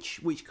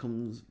 which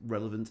comes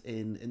relevant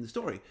in the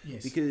story,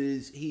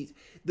 because he's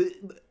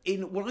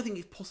in what I think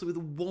is possibly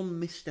the one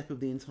misstep of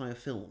the entire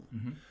film.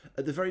 Mm-hmm.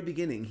 At the very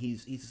beginning,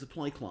 he's a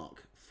supply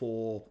clerk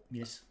for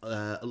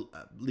a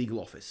legal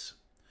office,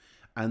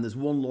 and there's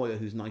one lawyer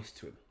who's nice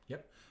to him.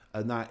 Yep,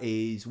 and that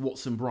is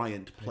Watson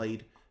Bryant,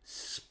 played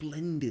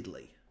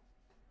splendidly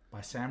by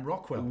Sam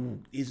Rockwell.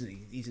 Ooh, isn't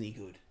he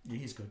good? Yeah,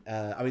 he's good.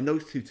 I mean,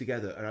 those two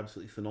together are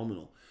absolutely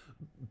phenomenal.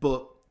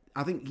 But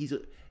I think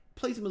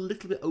plays him a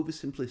little bit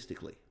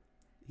oversimplistically.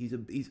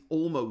 He's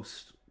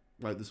almost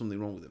like there's something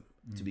wrong with him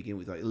to begin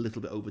with, like a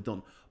little bit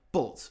overdone.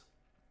 But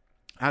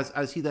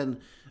as he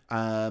then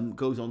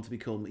goes on to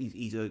become,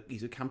 he's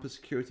a campus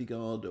security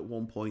guard at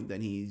one point.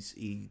 Then he's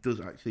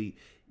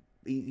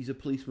a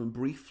policeman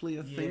briefly,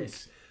 I think.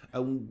 Yes.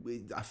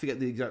 I forget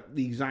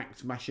the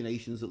exact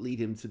machinations that lead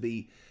him to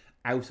be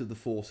out of the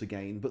force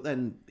again. But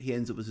then he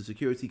ends up as a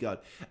security guard,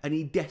 and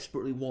he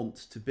desperately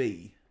wants to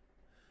be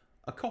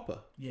a copper.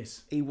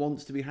 Yes. He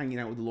wants to be hanging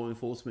out with the law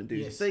enforcement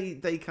dudes.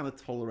 Yes. They kind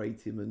of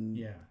tolerate him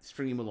and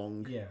string him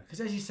along. Yeah, because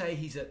as you say,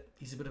 he's a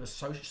bit of a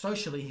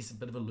socially, he's a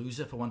bit of a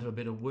loser, for want of a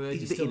better word.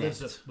 He still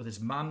lives with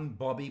his mum,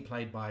 Bobby,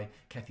 played by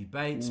Kathy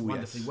Bates,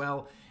 wonderfully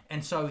well.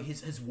 And so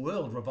his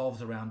world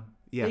revolves around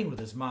being with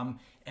his mum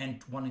and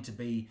wanting to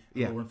be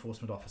a law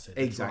enforcement officer.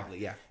 That's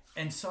exactly, right.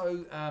 And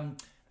so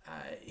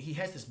he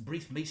has this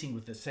brief meeting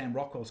with Sam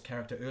Rockwell's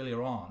character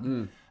earlier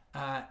on,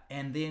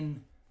 and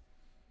then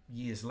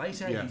years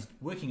later, he's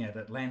working at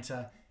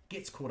Atlanta,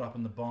 gets caught up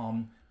in the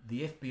bomb.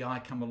 The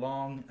FBI come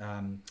along.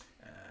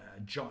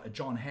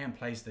 John Hamm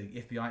plays the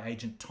FBI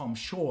agent Tom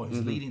Shaw,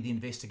 who's leading the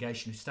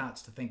investigation, who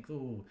starts to think,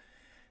 oh,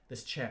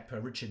 this chap,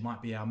 Richard,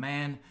 might be our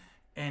man.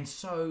 And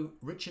so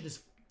Richard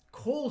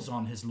calls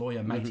on his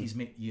lawyer mate he's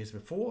met years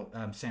before,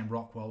 Sam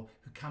Rockwell,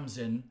 who comes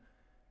in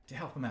to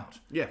help him out.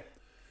 Yeah.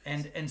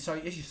 And so,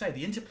 as you say,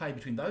 the interplay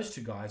between those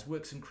two guys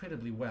works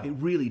incredibly well. It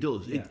really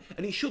does. Yeah.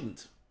 And it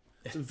shouldn't.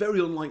 It's a very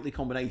unlikely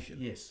combination.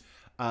 Yes.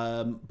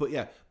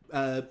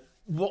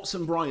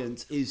 Watson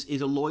Bryant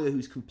is a lawyer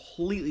who's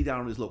completely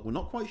down on his luck. We're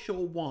not quite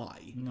sure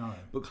why. No.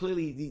 But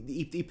clearly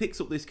he picks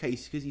up this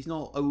case because he's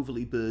not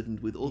overly burdened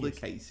with other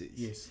cases.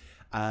 Yes.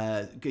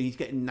 He's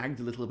getting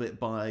nagged a little bit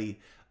by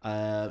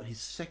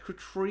his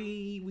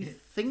secretary, we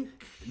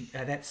think.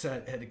 That's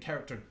the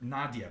character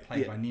Nadia,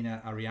 played by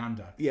Nina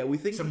Arianda. Yeah, we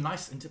think some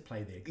nice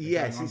interplay there.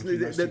 Yes,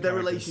 their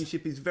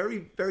relationship is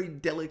very, very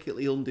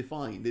delicately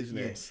undefined, isn't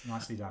it? Yes,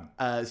 nicely done.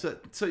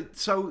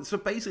 So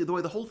basically, the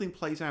way the whole thing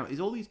plays out is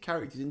all these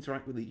characters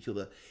interact with each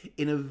other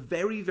in a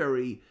very,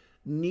 very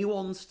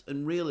nuanced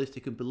and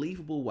realistic and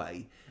believable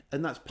way,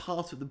 and that's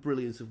part of the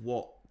brilliance of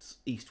what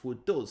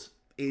Eastwood does.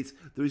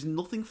 There is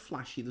nothing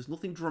flashy, there's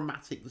nothing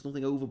dramatic, there's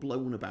nothing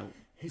overblown about.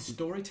 His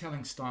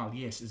storytelling style,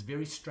 is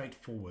very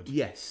straightforward.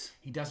 Yes.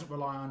 He doesn't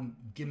rely on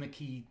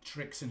gimmicky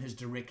tricks in his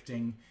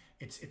directing.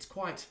 It's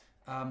quite...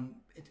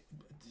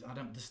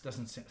 this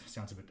doesn't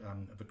sound a bit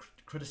of a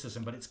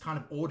criticism, but it's kind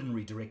of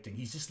ordinary directing.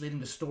 He's just letting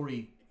the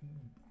story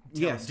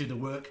do the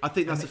work. I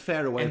think that's a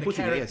fairer way of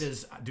putting it. And the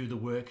characters do the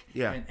work.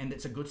 Yeah. And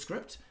it's a good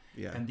script.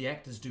 Yeah. And the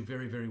actors do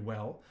very, very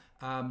well.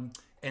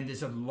 And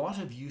there's a lot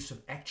of use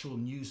of actual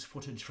news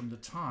footage from the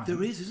time.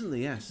 There is, isn't there?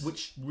 Yes.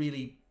 Which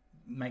really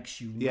makes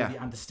you really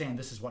understand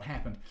this is what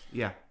happened.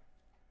 Yeah.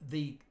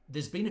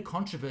 There's been a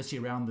controversy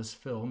around this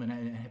film, and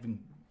having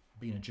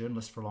been a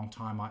journalist for a long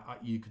time, I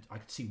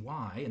could see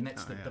why, and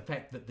that's the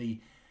fact that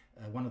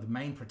one of the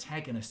main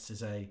protagonists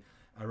is a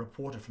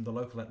reporter from the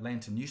local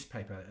Atlanta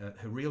newspaper.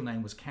 Her real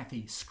name was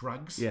Kathy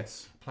Scruggs.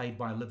 Yes. Played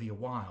by Olivia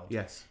Wilde.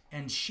 Yes.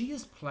 And she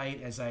is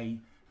played as a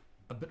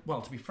bit,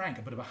 well, to be frank,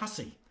 a bit of a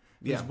hussy.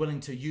 Who's willing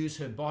to use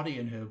her body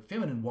and her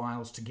feminine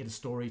wiles to get a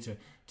story, to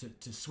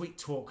sweet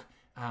talk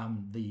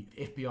the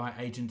FBI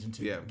agent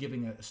into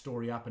giving a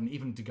story up, and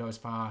even to go as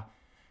far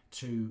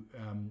to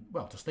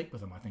to sleep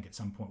with him. I think at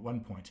one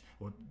point,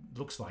 or it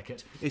looks like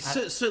it. It's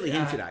certainly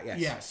hinted at. Yes.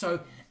 Yeah. So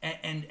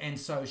and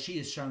so she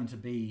is shown to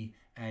be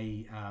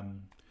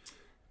an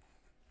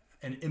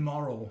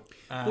immoral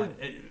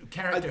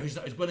character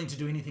who's willing to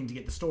do anything to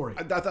get the story.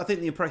 I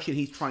think the impression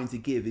he's trying to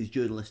give is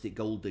journalistic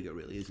gold digger,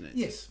 really, isn't it?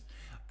 Yes.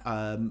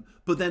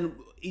 But then,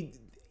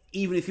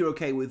 even if you're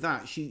okay with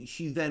that,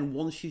 she then,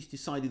 once she's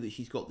decided that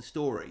she's got the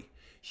story,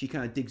 she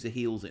kind of digs her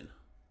heels in.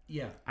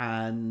 Yeah.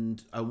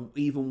 And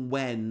even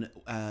when,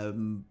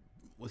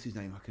 what's his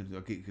name? I can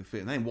forget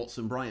the name.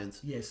 Watson Bryant.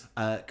 Yes.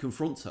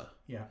 Confronts her.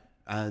 Yeah.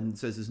 And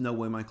says, "There's no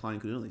way my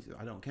client could do this." He says,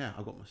 "I don't care.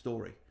 I've got my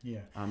story."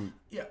 Yeah. I'm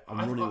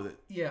running with it.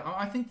 Yeah.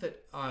 I think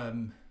that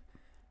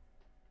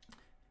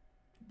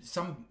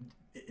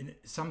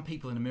some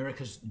people in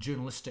America's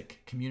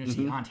journalistic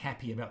community aren't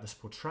happy about this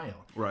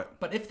portrayal. Right.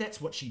 But if that's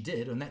what she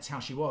did and that's how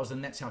she was,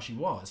 then that's how she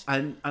was.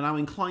 And I'm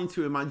inclined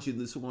to imagine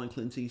that someone like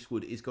Clint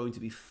Eastwood is going to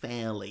be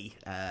fairly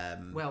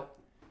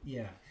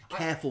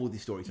careful with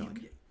his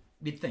storytelling.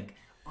 You'd think.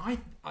 I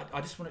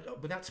just want to,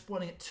 without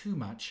spoiling it too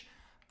much,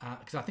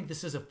 because I think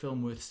this is a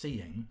film worth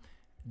seeing,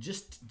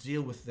 just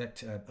deal with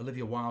that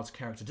Olivia Wilde's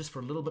character just for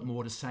a little bit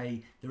more, to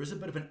say there is a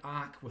bit of an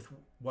arc with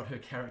what her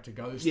character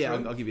goes through. Yeah,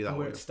 I'll give you that from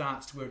where one. it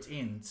starts to where it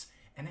ends.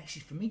 And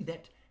actually, for me,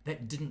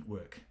 that didn't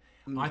work.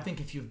 I think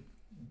if you've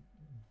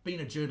been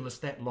a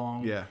journalist that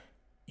long,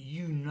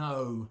 you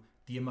know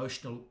the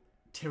emotional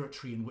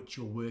territory in which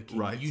you're working.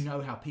 Right. You know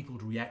how people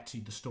would react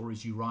to the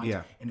stories you write.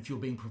 Yeah. And if you're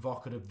being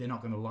provocative, they're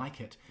not going to like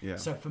it. Yeah.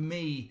 So for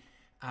me,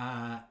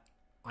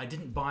 I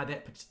didn't buy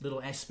that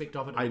little aspect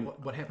of it.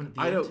 What happened at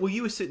the end? I know. Well,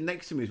 you were sitting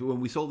next to me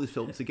when we saw this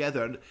film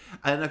together,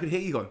 and I could hear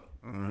you going.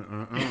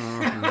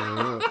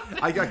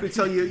 I could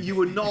tell you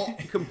were not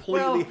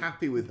completely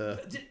happy with her.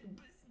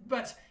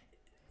 But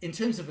in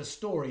terms of a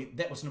story,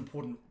 that was an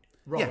important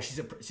role. Yeah.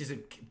 She's a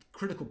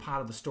critical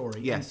part of the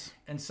story. Yes.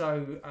 And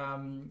so,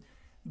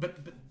 but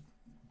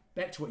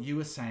back to what you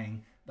were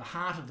saying. The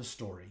heart of the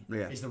story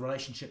is the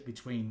relationship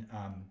between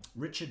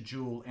Richard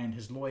Jewell and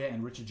his lawyer,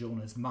 and Richard Jewell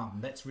and his mum.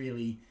 That's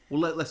really...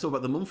 Well, let's talk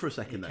about the mum for a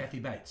second. Kathy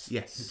Bates,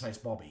 yes, who plays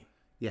Bobby.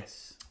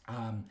 Yes.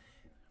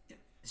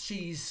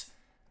 She's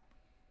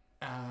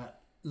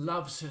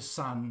loves her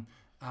son,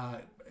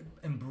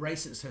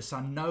 embraces her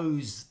son,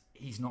 knows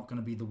he's not going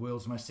to be the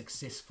world's most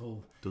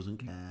successful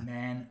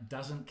man,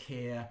 doesn't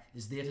care,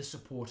 is there to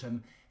support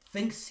him.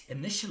 Thinks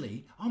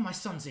initially, oh, my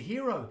son's a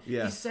hero.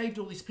 Yeah. He's saved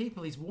all these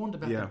people. He's warned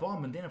about the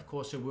bomb. And then, of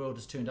course, her world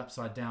is turned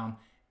upside down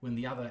when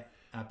the other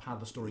part of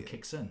the story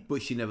kicks in.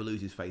 But she never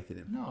loses faith in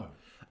him. No.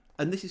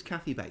 And this is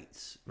Kathy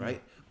Bates, right?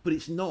 Yeah. But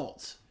it's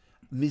not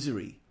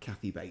misery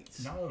Kathy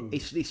Bates. No.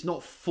 It's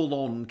not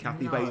full-on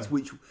Kathy Bates,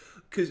 which...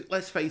 Because,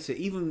 let's face it,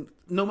 even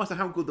no matter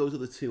how good those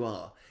other two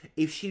are,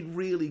 if she'd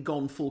really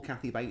gone full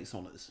Kathy Bates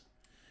on us,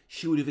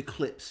 she would have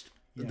eclipsed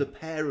the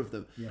pair of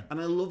them. Yeah. And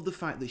I love the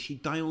fact that she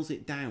dials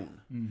it down,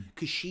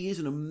 because she is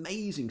an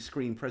amazing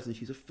screen presence.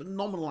 She's a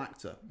phenomenal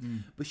actor,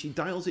 but she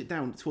dials it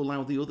down to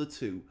allow the other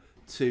two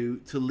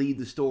to lead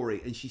the story,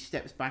 and she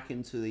steps back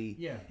into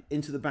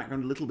the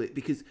background a little bit,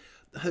 because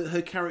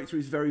her character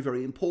is very,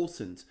 very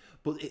important.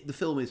 But the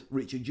film is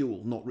Richard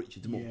Jewell, not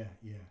Richard Moore. Yeah,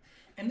 yeah.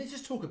 And let's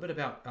just talk a bit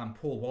about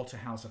Paul Walter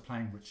Hauser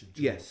playing Richard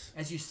Jewell. Yes.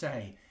 As you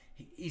say,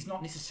 he's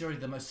not necessarily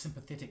the most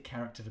sympathetic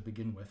character to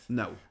begin with.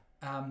 No.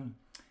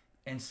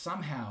 And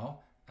somehow,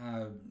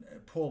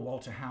 Paul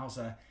Walter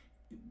Hauser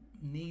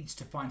needs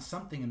to find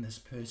something in this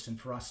person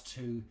for us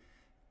to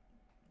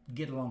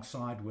get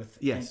alongside with.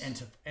 Yes.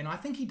 And I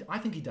think he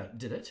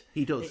did it.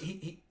 He does.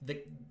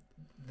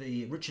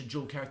 The Richard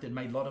Jewell character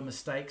made a lot of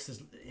mistakes.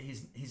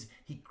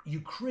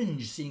 You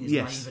cringe seeing his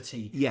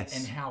naivety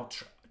and how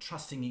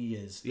trusting he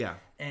is. Yeah.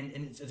 And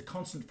it's a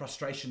constant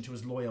frustration to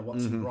his lawyer,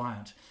 Watson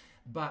Bryant.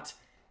 But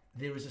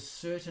there is a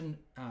certain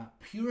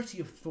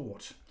purity of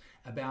thought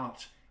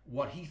about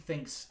what he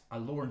thinks a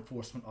law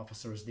enforcement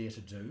officer is there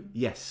to do.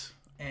 Yes.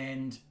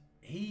 And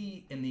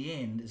he, in the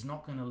end, is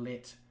not going to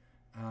let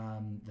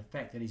the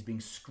fact that he's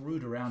being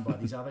screwed around by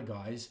these other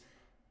guys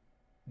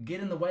get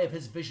in the way of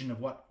his vision of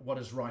what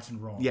is right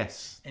and wrong.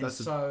 Yes. And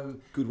that's a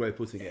good way of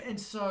putting it. And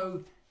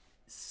so,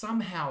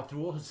 somehow,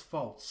 through all his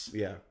faults,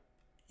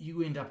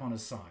 you end up on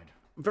his side.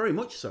 Very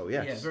much so,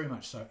 yes. Yeah, very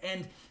much so.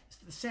 And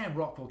the Sam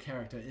Rockwell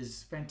character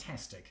is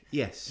fantastic.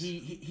 Yes.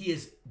 He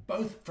is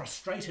both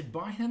frustrated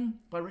by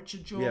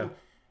Richard Jewell,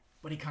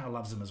 but he kind of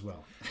loves him as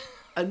well.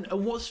 And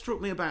what struck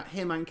me about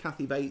him and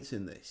Kathy Bates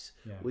in this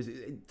was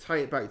tie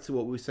it back to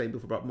what we were saying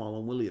before about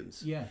Marlon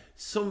Williams. Yeah.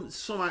 Some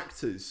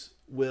actors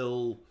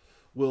will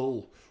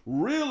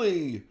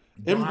really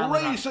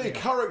embrace a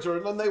character,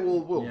 and then they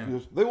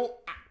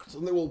will act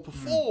and they will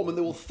perform and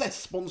they will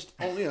thesp on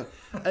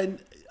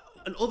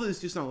and others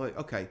just not like,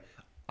 okay,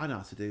 I know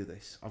how to do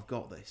this. I've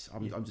got this.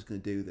 I'm just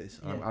going to do this.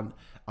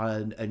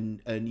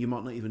 And you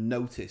might not even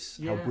notice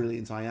how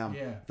brilliant I am.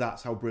 Yeah.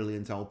 That's how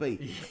brilliant I'll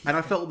be. And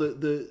I felt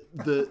that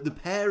the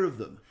pair of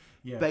them,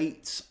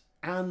 Bates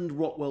and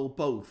Rockwell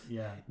both,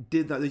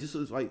 did that. They just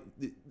sort of like,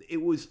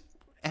 it was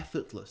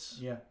effortless.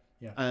 Yeah.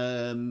 Yeah.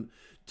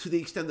 To the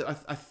extent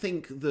that I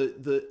think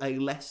that a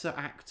lesser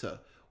actor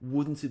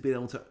wouldn't have been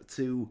able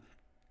to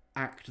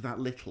act that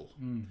little.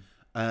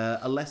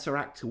 A lesser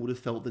actor would have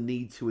felt the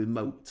need to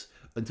emote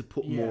and to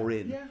put more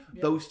in.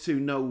 Those two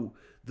know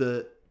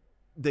that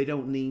they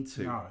don't need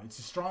to. No, it's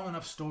a strong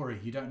enough story.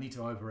 You don't need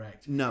to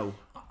overact. No.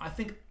 I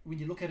think when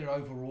you look at it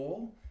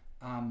overall,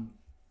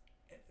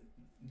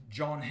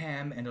 John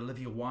Hamm and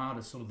Olivia Wilde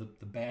as sort of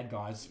the bad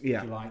guys,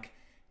 if you like,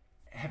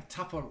 have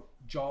tougher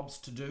jobs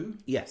to do.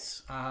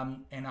 Yes.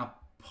 And are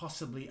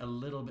possibly a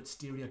little bit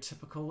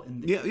stereotypical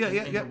in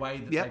the way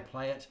that they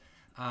play it.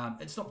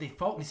 It's not their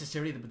fault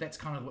necessarily, but that's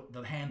kind of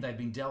the hand they've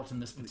been dealt in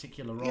this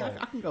particular role. Yeah,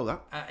 I can go with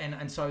that.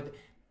 And so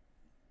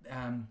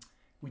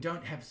we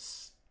don't have...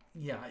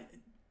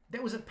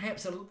 that was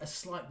perhaps a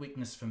slight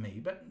weakness for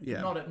me, but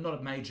not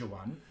a major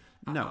one.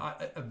 No.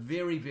 A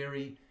very,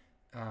 very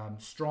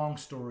strong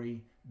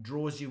story,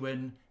 draws you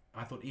in.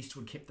 I thought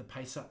Eastwood kept the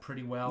pace up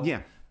pretty well.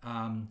 Yeah.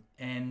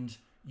 And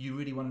you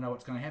really want to know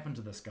what's going to happen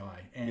to this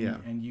guy,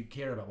 and you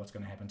care about what's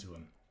going to happen to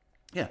him.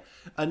 Yeah.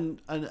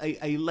 And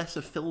a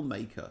lesser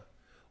filmmaker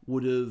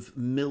would have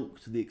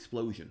milked the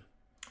explosion.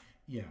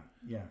 Yeah,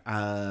 yeah.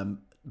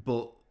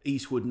 But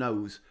Eastwood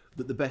knows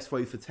that the best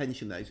way for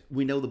tension there is,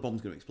 we know the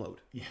bomb's going to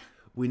explode. Yeah.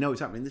 We know it's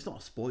happening. It's not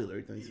a spoiler.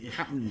 It's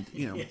happened,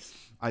 Yes.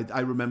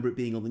 I remember it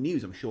being on the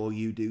news. I'm sure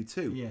you do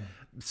too. Yeah.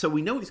 So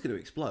we know it's going to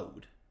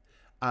explode.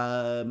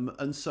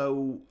 And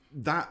so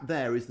that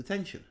there is the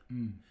tension.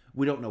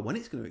 We don't know when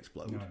it's going to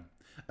explode. No.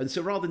 And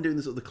so rather than doing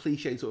the sort of the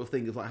cliche sort of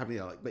thing of like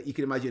having but you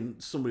can imagine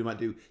somebody might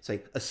do,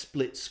 say, a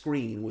split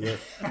screen with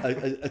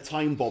a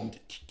time bomb.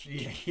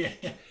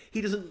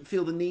 He doesn't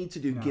feel the need to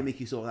do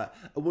gimmicky sort of that.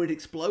 And when it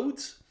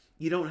explodes,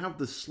 you don't have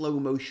the slow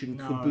motion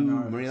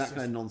kaboom or any of that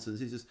kind of nonsense.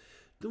 It's just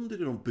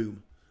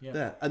boom. Yeah.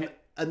 There.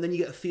 And then you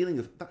get a feeling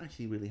of that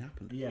actually really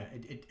happened. Yeah,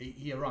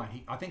 you're right.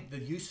 I think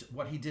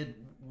what he did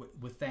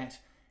with that,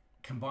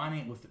 combining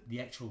it with the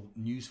actual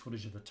news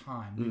footage of the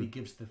time, really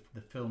gives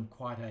the film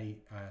quite a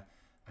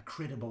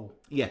credible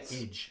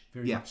edge,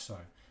 very much so.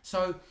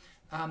 So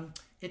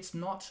it's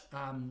not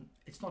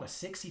a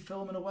sexy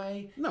film in a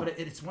way, but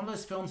it's one of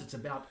those films. It's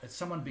about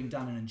someone being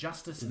done an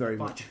injustice and the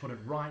fight to put it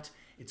right.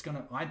 It's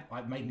gonna.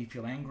 It made me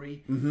feel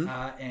angry,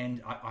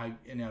 and I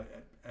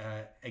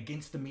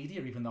against the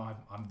media, even though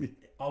I'm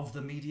of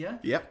the media.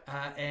 Yep.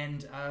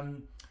 And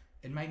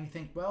it made me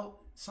think. Well,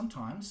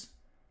 sometimes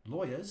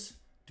lawyers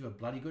do a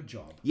bloody good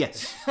job.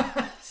 Yes.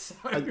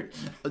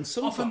 and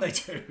sometimes, often they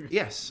do.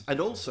 Yes, and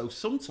also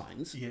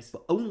sometimes,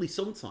 but only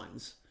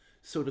sometimes,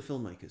 so do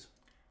filmmakers.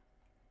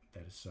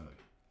 That is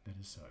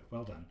so.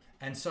 Well done.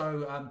 And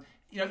so,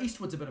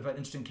 Eastwood's a bit of an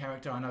interesting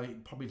character. I know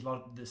probably a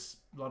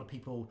lot of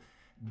people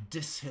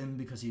diss him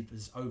because of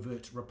his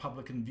overt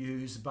Republican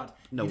views, but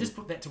you just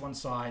put that to one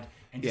side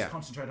and just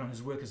concentrate on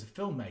his work as a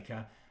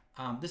filmmaker.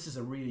 This is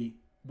a really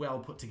well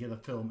put together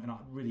film, and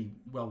really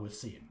well worth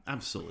seeing.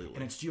 Absolutely.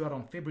 And it's due out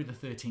on February the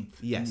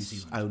 13th in New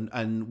Zealand. Yes,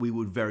 and we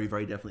would very,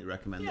 very definitely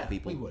recommend that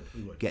people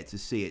we would get to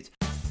see it.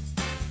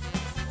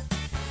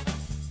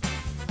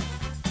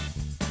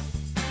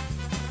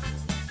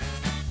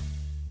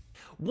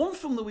 One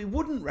film that we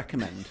wouldn't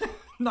recommend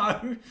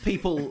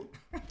people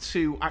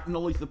to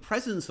acknowledge the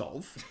presence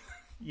of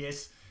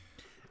is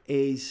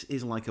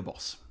Like a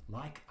Boss.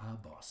 Like a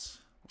Boss.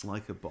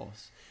 Like a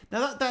Boss.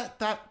 Now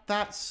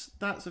that's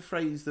a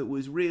phrase that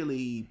was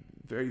really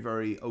very,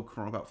 very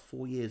current about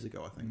 4 years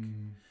ago, I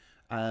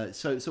think.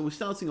 So we're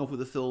starting off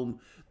with a film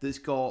that's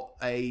got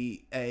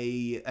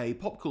a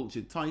pop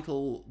culture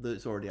title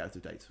that's already out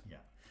of date. Yeah.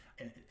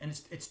 And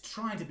it's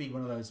trying to be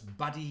one of those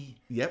buddy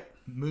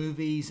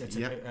movies. It's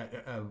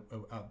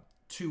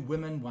two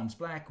women, one's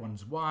black,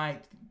 one's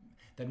white.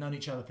 They've known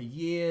each other for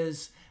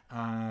years.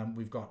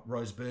 We've got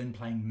Rose Byrne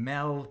playing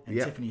Mel and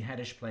Tiffany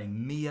Haddish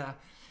playing Mia.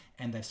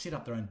 And they've set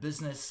up their own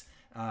business.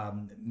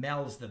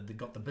 Mel's they've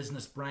got the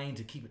business brain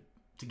to keep it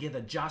together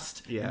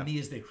and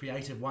Mia's their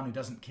creative one who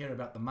doesn't care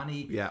about the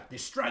money. Yeah. They're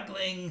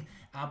struggling,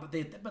 but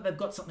they've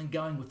got something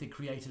going with their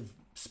creative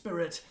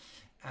spirit.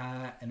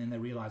 And then they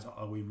realise,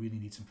 we really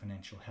need some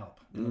financial help.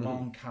 And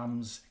along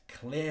comes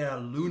Claire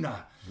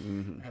Luna,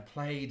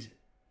 played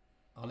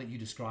I'll let you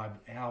describe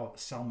how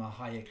Salma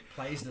Hayek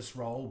plays this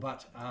role,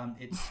 but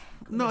it's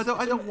no, I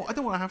don't want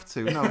to have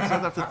to. No, because I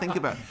have to think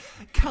about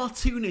it.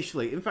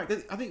 Cartoonishly. In fact,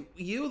 I think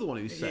you're the one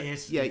who said,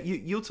 yes, yeah,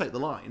 you'll take the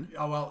line.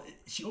 Oh well,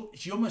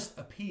 she almost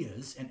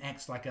appears and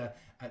acts like a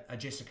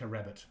Jessica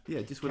Rabbit.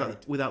 Yeah, just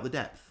without the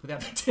depth.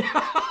 Without the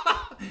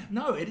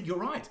no, you're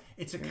right.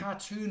 It's a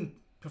cartoon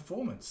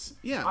performance.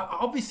 Yeah,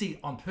 obviously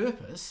on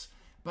purpose,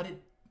 but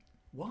it.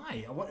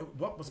 Why?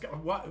 What was?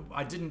 What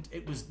I didn't.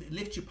 It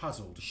left you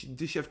puzzled.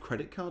 Does she have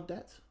credit card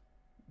debt?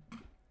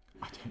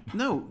 I don't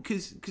No, know.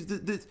 because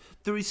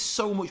there is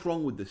so much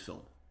wrong with this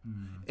film.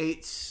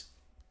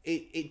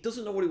 It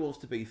doesn't know what it wants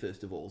to be,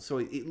 first of all. So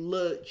it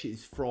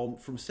lurches from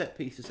set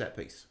piece to set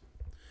piece.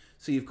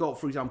 So you've got,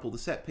 for example, the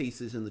set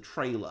pieces in the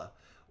trailer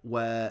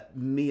where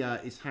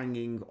Mia is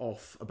hanging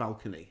off a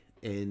balcony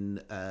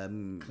in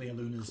Claire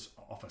Luna's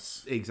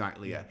office.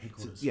 Exactly. Yeah.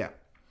 Headquarters. So, yeah.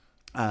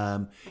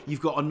 You've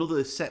got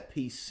another set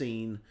piece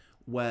scene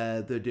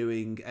where they're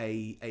doing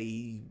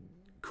a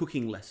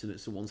cooking lesson at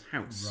someone's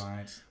house,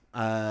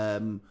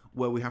 right?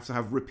 Where we have to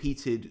have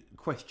repeated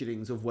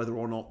questionings of whether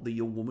or not the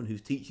young woman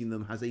who's teaching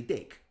them has a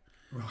dick,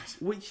 right?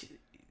 Which,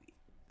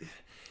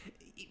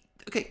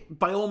 okay,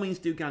 by all means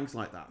do gags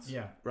like that,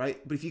 yeah, right?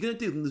 But if you're going to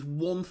do them, there's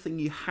one thing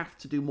you have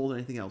to do more than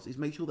anything else is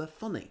make sure they're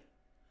funny,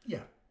 yeah.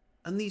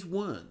 And these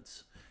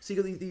weren't. So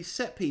you got these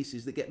set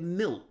pieces that get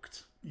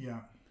milked. Yeah.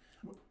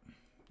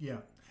 Yeah.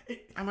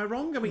 Am I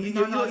wrong? I mean,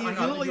 you're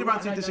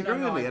about to disagree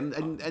with me,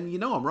 and you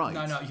know I'm right.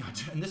 No,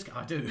 and this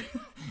I do.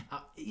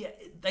 Yeah,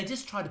 they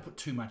just tried to put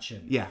too much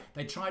in. Yeah.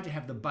 They tried to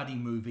have the buddy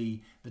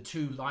movie, the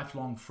two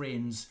lifelong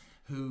friends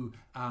who,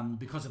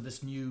 because of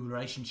this new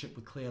relationship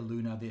with Claire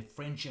Luna, their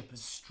friendship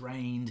is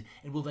strained,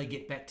 and will they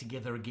get back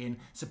together again?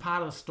 So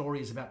part of the story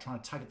is about trying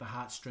to tug at the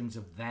heartstrings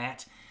of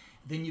that.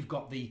 Then you've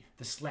got the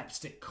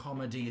slapstick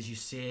comedy, as you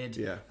said.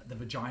 Yeah. The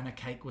vagina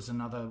cake was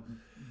another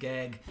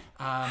gag.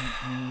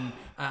 And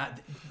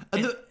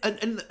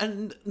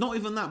not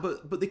even that,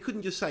 but they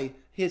couldn't just say,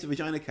 here's a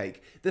vagina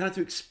cake. They had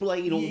to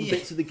explain all the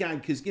bits of the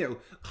gag because,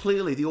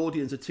 clearly the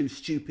audience are too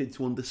stupid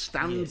to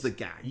understand the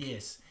gag.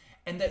 Yes.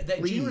 And that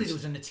generally there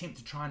was an attempt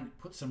to try and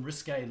put some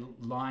risque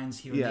lines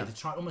here and there to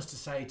try almost to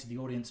say to the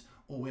audience,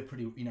 oh, we're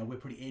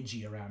pretty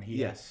edgy around here.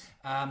 Yes.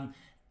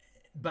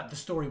 But the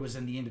story was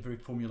in the end a very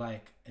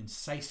formulaic and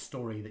safe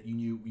story that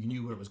you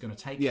knew where it was going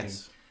to take you.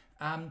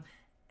 And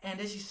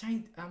as you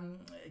say,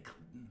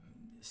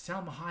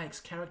 Salma Hayek's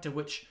character,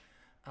 which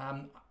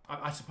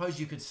I suppose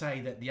you could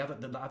say that the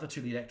other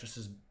two lead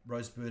actresses,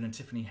 Rose Byrne and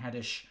Tiffany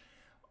Haddish,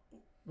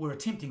 were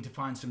attempting to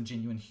find some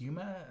genuine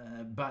humour,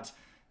 but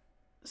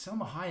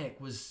Salma Hayek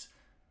was.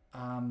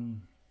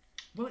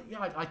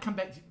 I come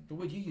back to the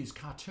word you used,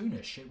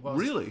 cartoonish. It was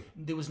really.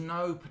 There was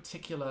no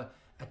particular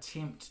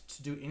attempt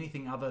to do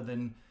anything other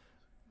than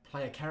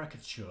play a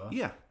caricature.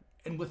 Yeah.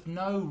 And with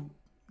no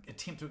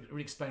attempt to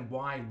really explain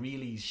why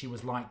really she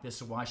was like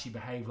this or why she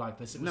behaved like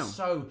this. It was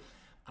so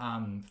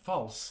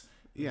false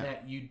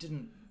that you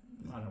didn't...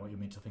 I don't know what you're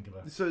meant to think of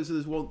it. So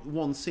there's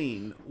one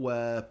scene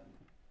where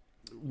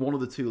one of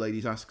the two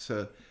ladies asks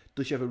her,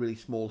 does she have a really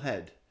small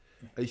head?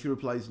 And she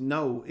replies,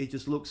 no, it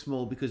just looks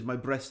small because my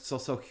breasts are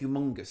so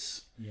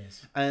humongous.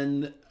 Yes.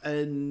 And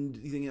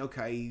you think,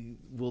 okay,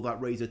 will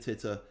that raise a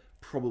titter?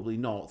 Probably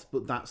not,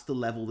 but that's the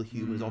level the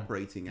humour's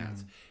operating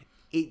at.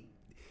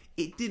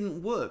 It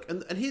didn't work.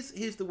 And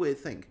here's the weird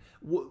thing.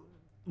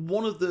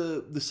 One of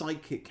the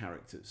sidekick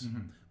characters,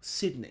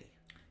 Sydney,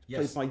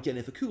 played by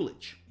Jennifer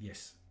Coolidge.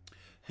 Yes.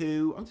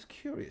 Who, I'm just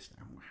curious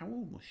now, how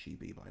old must she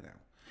be by now?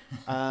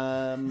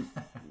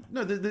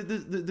 No,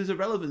 there's a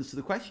relevance to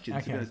the question.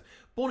 Okay.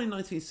 Born in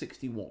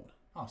 1961.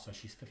 Oh, so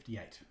she's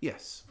 58.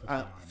 Yes.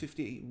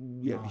 58.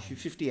 Yeah,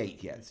 she's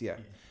 58 yet. Yeah.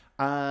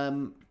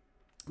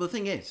 The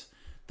thing is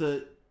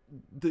that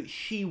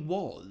she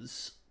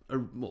was...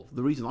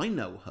 the reason I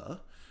know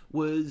her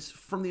was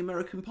from the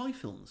American Pie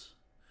films,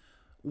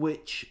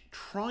 which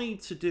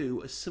tried to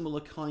do a similar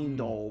kind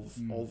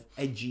of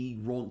edgy,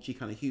 raunchy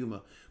kind of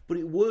humour, but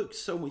it worked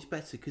so much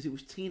better because it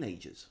was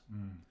teenagers.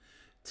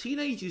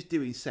 Teenagers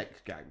doing sex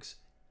gags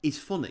is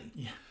funny.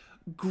 Yeah.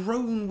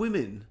 Grown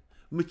women,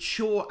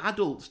 mature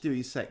adults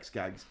doing sex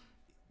gags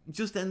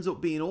just ends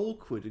up being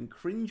awkward and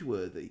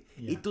cringeworthy.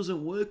 Yeah. It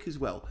doesn't work as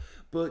well.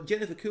 But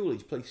Jennifer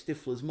Coolidge plays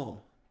Stifler's mom.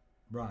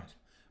 Right.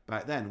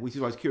 Back then, which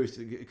is why I was curious.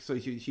 So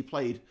she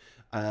played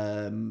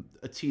a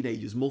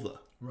teenager's mother.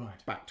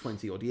 Right. Back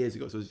 20 odd years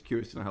ago. So I was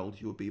curious to know how old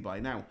she would be by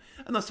now.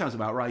 And that sounds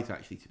about right,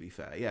 actually, to be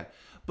fair. Yeah.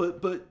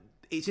 But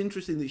it's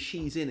interesting that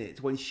she's in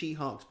it when she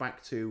harks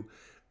back to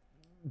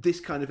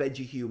this kind of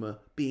edgy humour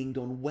being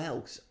done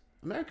well.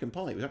 American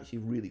Pie was actually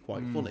really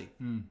quite funny.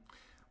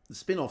 The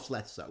spin-offs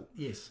less so.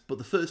 Yes. But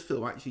the first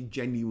film actually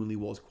genuinely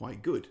was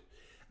quite good.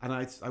 And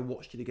I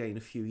watched it again a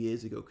few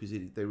years ago because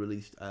they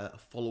released a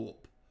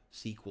follow-up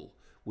sequel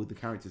with the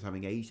characters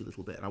having aged a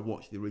little bit. And I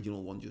watched the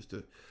original one just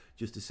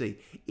to see.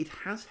 It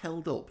has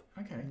held up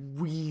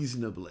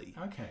reasonably.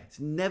 Okay. It's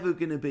never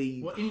going to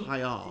be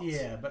high art.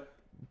 Yeah, but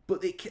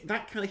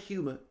that kind of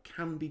humour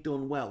can be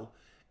done well,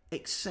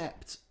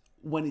 except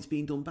when it's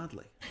being done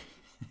badly.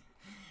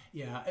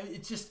 Yeah,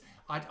 it's just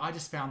I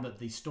just found that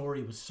the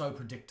story was so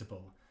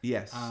predictable.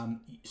 Yes.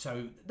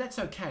 So that's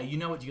okay. You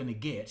know what you're going to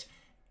get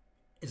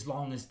as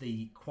long as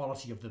the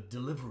quality of the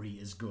delivery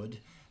is good.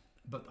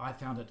 But I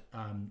found it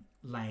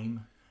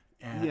lame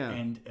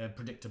and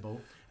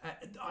predictable.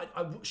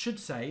 I should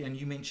say, and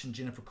you mentioned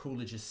Jennifer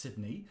Coolidge's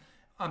Sydney.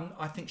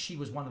 I think she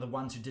was one of the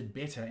ones who did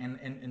better,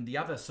 and the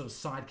other sort of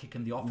sidekick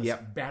in the office,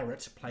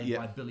 Barrett, played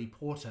by Billy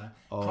Porter,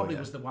 probably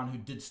was the one who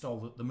did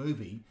stole the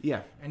movie.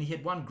 Yeah, and he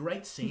had one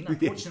great scene.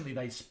 Unfortunately,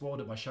 they spoiled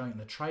it by showing it in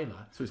the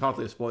trailer, so it's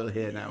hardly a spoiler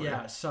here now.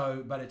 Yeah,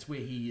 so but it's where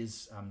he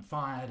is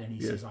fired, and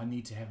he says, "I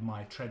need to have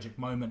my tragic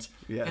moment,"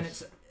 and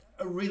it's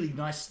a really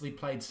nicely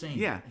played scene.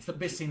 Yeah, it's the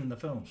best scene in the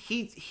film.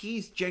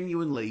 He's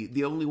genuinely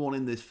the only one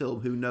in this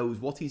film who knows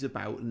what he's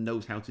about and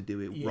knows how to do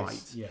it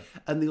right. Yeah,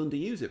 and they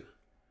underuse him.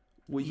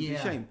 Which is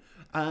a shame.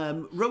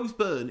 Rose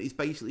Byrne is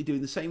basically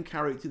doing the same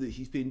character that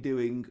she's been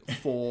doing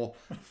for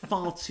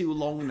far too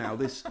long now.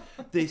 This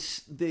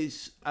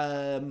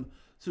sort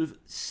of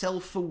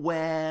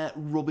self-aware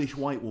rubbish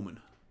white woman.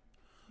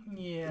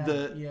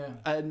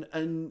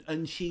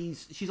 And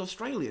she's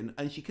Australian,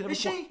 and she can. Is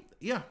she?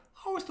 Yeah.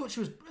 I always thought she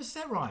was. Is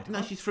that right?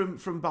 No, she's from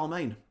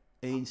Balmain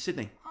in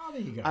Sydney. Oh,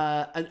 there you go.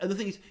 And the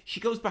thing is,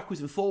 she goes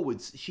backwards and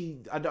forwards.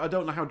 I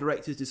don't know how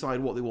directors decide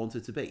what they want her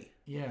to be.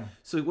 Yeah.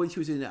 So when she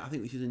was in, I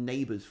think she was in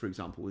Neighbours, for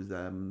example, with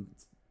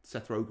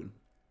Seth Rogen.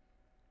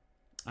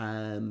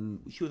 I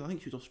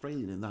think she was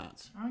Australian in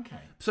that.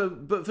 Okay. So,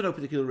 but for no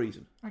particular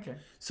reason. Okay.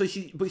 So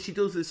she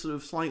does this sort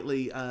of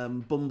slightly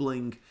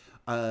bumbling.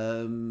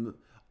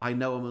 I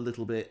know I'm a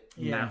little bit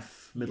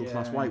naff, middle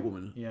class white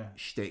woman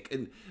shtick,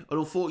 and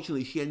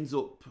unfortunately, she ends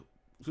up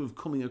sort of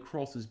coming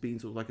across as being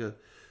sort of like a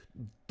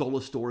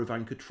dollar store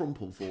Ivanka Trump.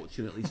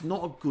 Unfortunately, it's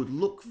not a good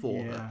look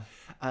for her.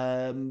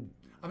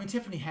 I mean,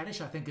 Tiffany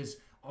Haddish, I think, has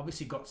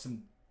obviously got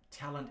some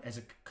talent as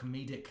a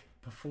comedic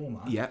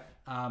performer. Yeah.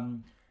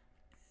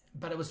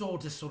 But it was all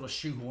just sort of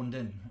shoehorned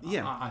in.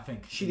 Yeah. I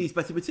think she needs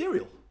better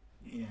material.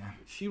 Yeah,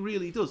 she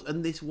really does,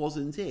 and this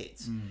wasn't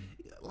it.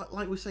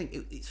 Like we're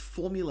saying, it's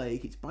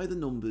formulaic. It's by the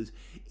numbers.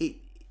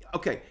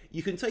 Okay,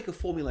 you can take a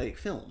formulaic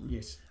film.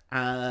 Yes.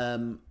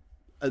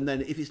 And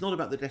then if it's not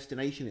about the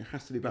destination, it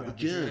has to be about the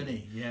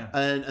journey. Yeah.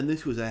 And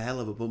this was a hell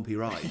of a bumpy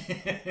ride.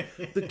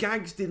 The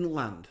gags didn't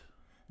land.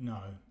 No.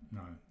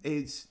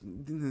 It's...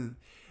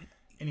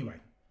 Anyway,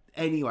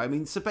 I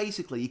mean, so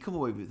basically you come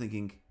away with it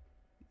thinking,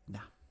 nah.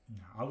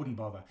 No, I wouldn't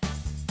bother.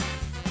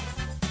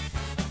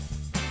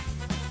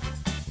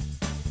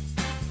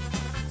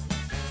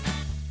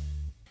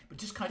 But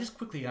just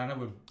quickly, I know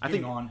we're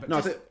getting on.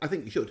 But I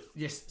think you should.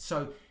 Yes,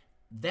 so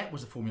that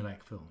was a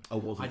formulaic film. Oh,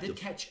 was it? I did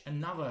catch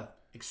another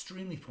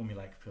extremely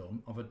formulaic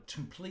film of a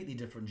completely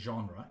different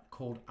genre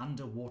called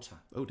Underwater.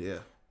 Oh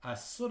dear. A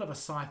sort of a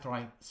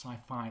sci-fi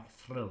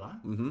thriller.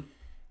 Mm-hmm.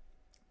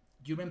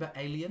 Do you remember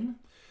Alien?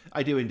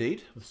 I do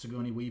indeed. With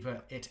Sigourney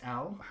Weaver et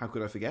al. How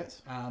could I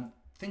forget?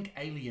 Think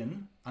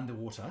Alien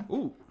underwater.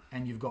 Ooh.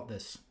 And you've got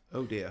this.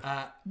 Oh dear.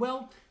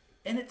 Well,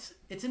 and it's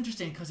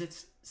interesting because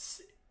it's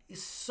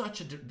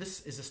such a.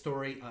 This is a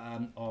story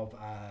of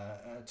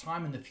a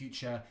time in the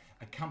future.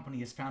 A company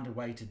has found a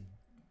way to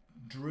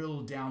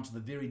drill down to the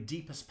very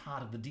deepest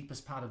part of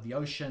the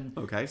ocean.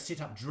 Okay.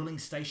 Set up drilling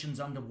stations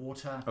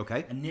underwater.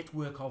 Okay. A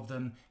network of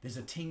them. There's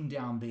a team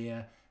down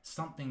there.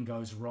 Something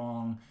goes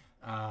wrong.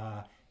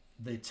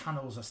 The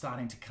tunnels are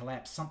starting to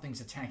collapse.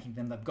 Something's attacking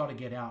them. They've got to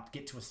get out,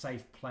 get to a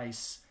safe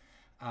place.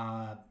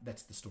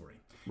 That's the story.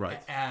 Right.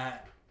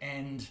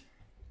 And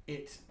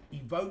it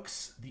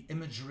evokes the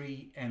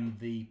imagery and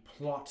the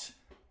plot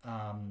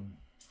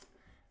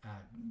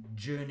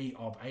journey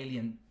of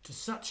Alien to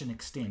such an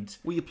extent.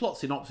 Well, your plot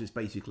synopsis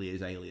basically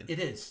is Alien. It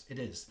is.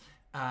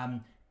 I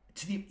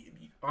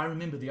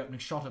remember the opening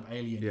shot of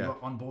Alien. You're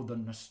on board the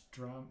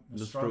Nostromo,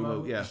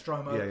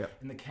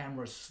 and the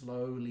camera is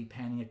slowly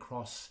panning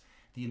across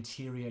the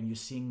interior, and you're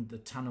seeing the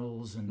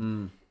tunnels,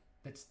 and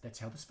that's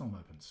how this film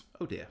opens.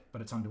 Oh dear!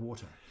 But it's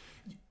underwater.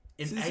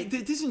 This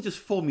isn't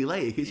just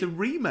formulaic; it's a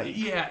remake.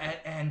 Yeah,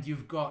 and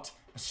you've got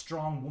a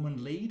strong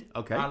woman lead,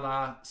 a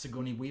la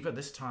Sigourney Weaver.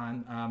 This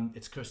time,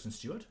 it's Kirsten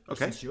Stewart.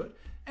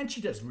 And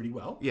she does really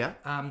well. Yeah.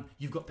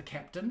 You've got the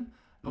captain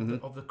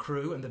of the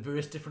crew and the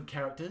various different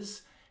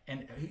characters,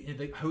 and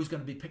who's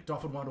going to be picked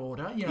off in what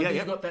order.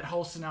 You've got that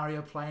whole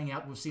scenario playing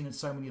out. We've seen in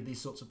so many of these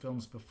sorts of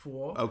films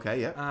before.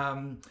 Okay. Yeah.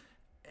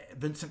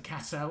 Vincent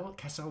Cassel,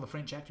 the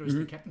French actor, is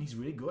the captain. He's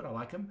really good. I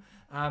like him.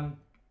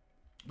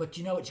 But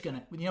you know it's going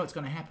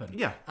to happen.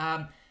 Yeah.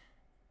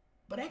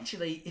 But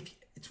actually, if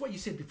it's what you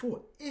said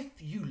before, if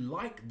you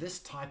like this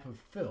type of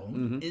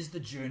film, is the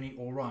journey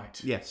all right?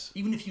 Yes.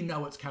 Even if you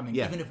know it's coming,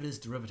 even if it is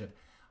derivative.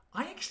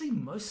 I actually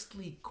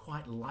mostly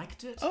quite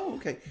liked it. Oh,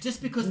 okay.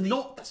 Just because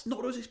that's not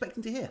what I was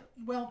expecting to hear.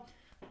 Well,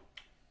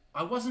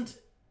 I wasn't.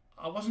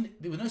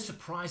 There were no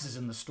surprises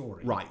in the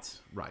story. Right.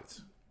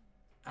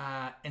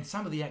 And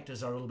some of the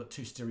actors are a little bit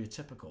too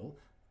stereotypical,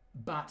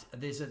 but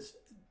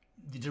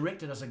the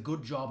director does a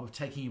good job of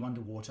taking you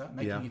underwater,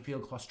 making you feel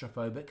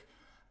claustrophobic.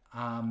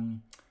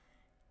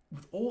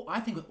 I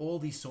think with all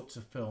these sorts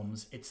of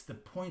films, it's the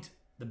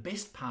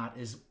best part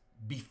is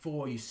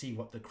before you see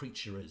what the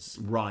creature is.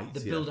 Right. The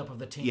build-up of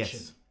the tension.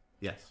 Yes.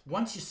 Yes.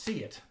 Once you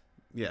see it,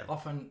 Yeah.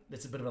 often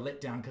it's a bit of a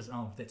letdown because,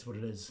 that's what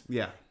it is.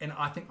 Yeah. And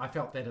I think I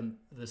felt that in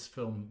this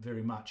film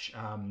very much,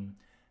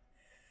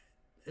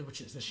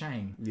 which is a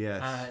shame.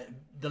 Yes.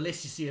 The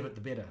less you see of it,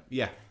 the better.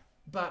 Yeah.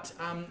 But...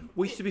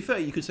 which, to be fair,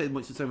 you could say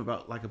much the same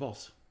about Like a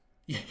Boss.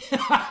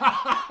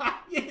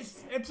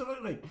 Yes,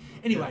 absolutely.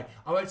 Anyway,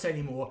 I won't say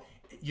any more.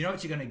 You know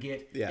what you're going to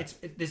get. Yeah.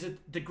 There's a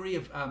degree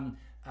of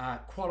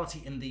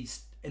quality in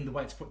the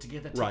way it's put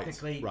together.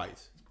 Technically, Right.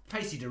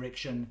 pacey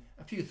direction,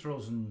 a few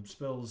thrills and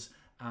spills.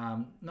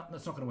 It's not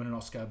going to win an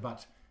Oscar,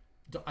 but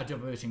a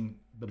diverting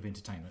bit of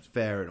entertainment.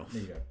 Fair enough.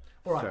 There you go.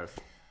 All right. Fair enough.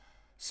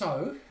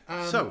 So,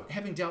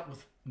 having dealt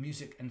with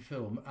music and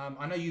film,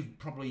 I know you've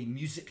probably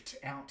musicked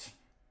out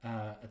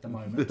at the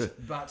moment,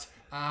 but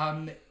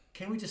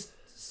can we just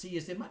see,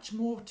 is there much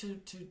more to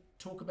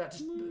talk about?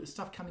 Just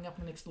stuff coming up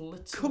in the next little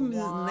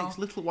while? The next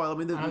little while.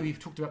 I know you've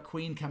talked about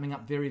Queen coming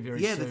up very, very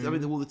soon. soon. Yeah,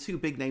 the two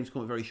big names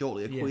coming very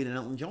shortly are Queen and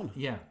Elton John.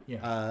 Yeah.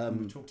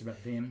 We've talked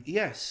about them.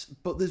 Yes,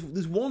 but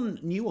there's one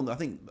new one that I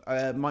think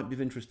might be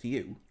of interest to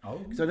you. Oh.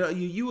 Because I know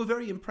you were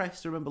very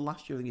impressed, I remember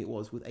last year, I think it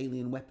was, with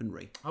Alien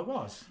Weaponry. I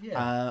was,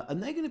 yeah.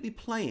 And they're going to be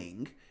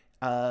playing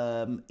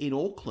in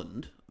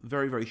Auckland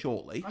very, very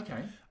shortly.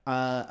 Okay.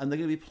 And they're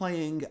going to be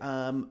playing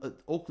at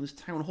Auckland's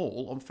Town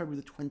Hall on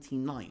February the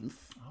 29th.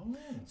 Oh.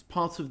 It's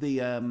part of the,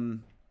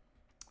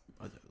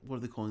 what are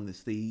they calling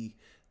this? The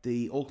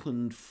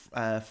Auckland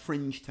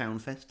Fringe Town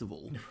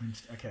Festival.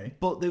 Okay.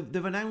 But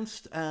they've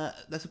announced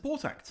their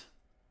support act.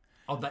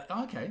 Oh,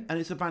 okay. And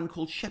it's a band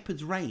called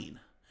Shepherd's Reign.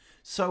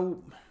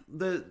 So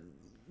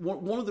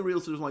one of the real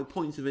sort of like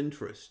points of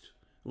interest,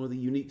 one of the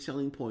unique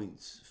selling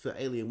points for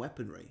Alien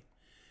Weaponry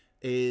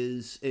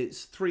is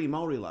it's three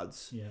Maori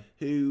lads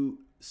who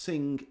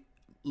sing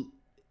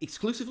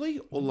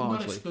exclusively or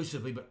largely? Not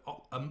exclusively, but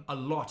a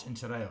lot in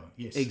te reo,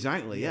 yes.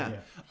 Exactly,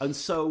 yeah. And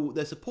so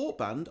their support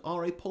band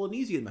are a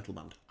Polynesian metal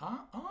band.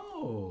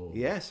 Oh.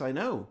 Yes, I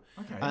know.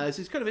 Okay.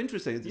 So it's kind of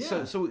interesting.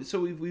 Yeah. So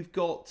we've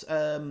got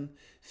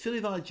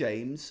Philivar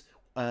James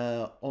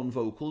on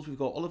vocals. We've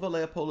got Oliver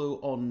Leopolo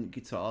on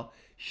guitar,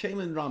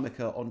 Shaman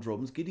Ramika on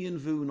drums, Gideon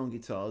Voon on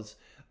guitars,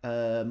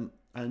 and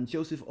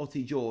Joseph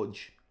Otti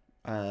George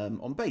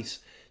on bass.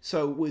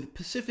 So with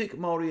Pacific,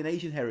 Maori and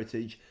Asian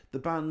heritage, the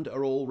band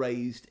are all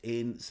raised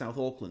in South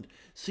Auckland.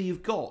 So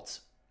you've got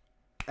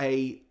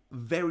a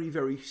very,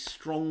 very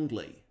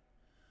strongly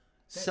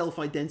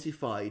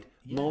self-identified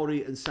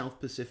Maori and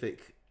South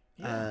Pacific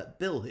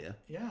bill here.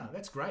 Yeah,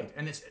 that's great.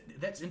 And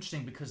that's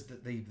interesting because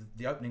the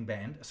opening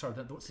band, sorry,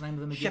 what's the name of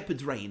them again?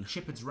 Shepherd's Reign.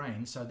 Shepherd's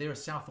Reign. So they're a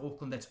South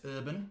Auckland, that's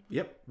urban.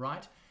 Yep.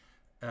 Right?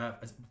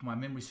 If my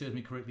memory serves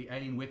me correctly,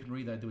 Alien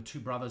Weaponry, there were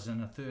two brothers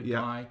and a third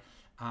guy.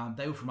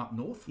 They were from up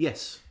north.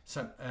 Yes.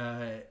 So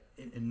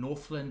in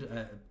Northland,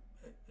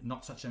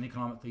 not such an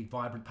economically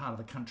vibrant part of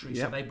the country,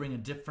 so they bring a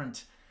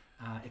different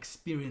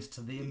experience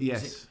to their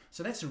music. Yes.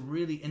 So that's a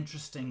really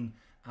interesting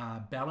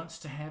balance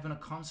to have in a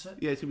concert.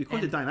 Yeah, it's going to be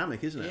quite a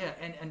dynamic, isn't it? Yeah,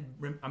 and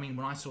I mean,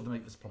 when I saw them,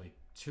 it was probably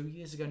 2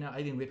 years ago now.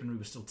 Alien Weaponry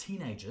were still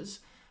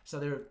teenagers,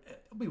 so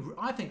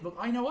I think, look,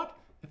 I know what?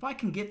 If I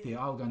can get there,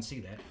 I'll go and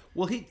see that.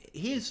 Well,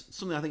 here's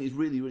something I think is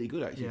really, really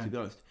good, actually, to be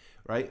honest.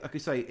 Right? Like I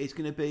say, it's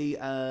going to be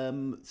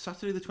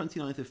Saturday the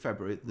 29th of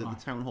February at the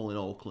Town Hall in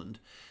Auckland.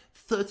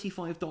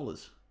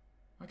 $35.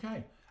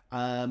 Okay.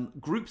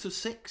 Groups of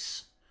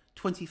 6,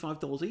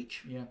 $25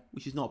 each,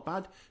 which is not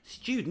bad.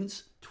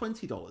 Students,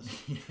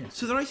 $20.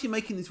 So they're actually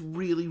making this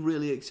really,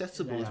 really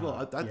accessible as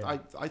well.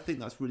 I think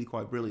that's really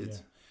quite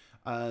brilliant.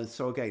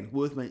 So again,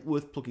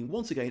 worth plugging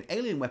once again,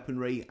 Alien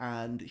Weaponry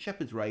and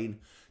Shepherd's Reign,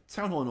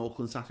 Town Hall in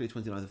Auckland, Saturday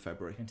 29th of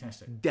February.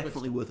 Fantastic.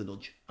 Definitely worth a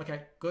nudge.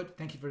 Okay, good.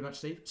 Thank you very much,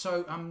 Steve.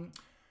 So,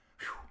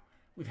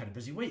 we've had a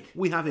busy week.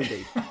 We have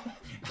indeed.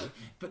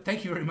 But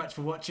thank you very much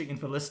for watching and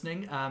for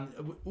listening.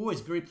 We're always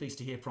very pleased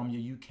to hear from you.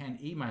 You can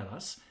email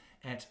us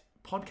at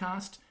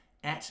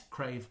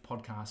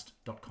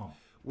podcast@cravepodcast.com.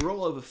 We're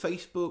all over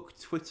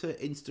Facebook, Twitter,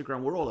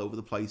 Instagram. We're all over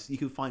the place. You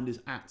can find us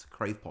at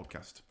Crave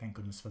Podcast. Thank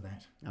goodness for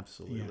that.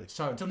 Absolutely. Yeah.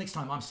 So until next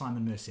time, I'm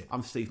Simon Mercer.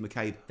 I'm Steve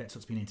McCabe. That's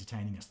what's been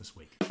entertaining us this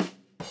week.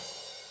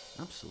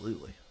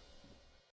 Absolutely.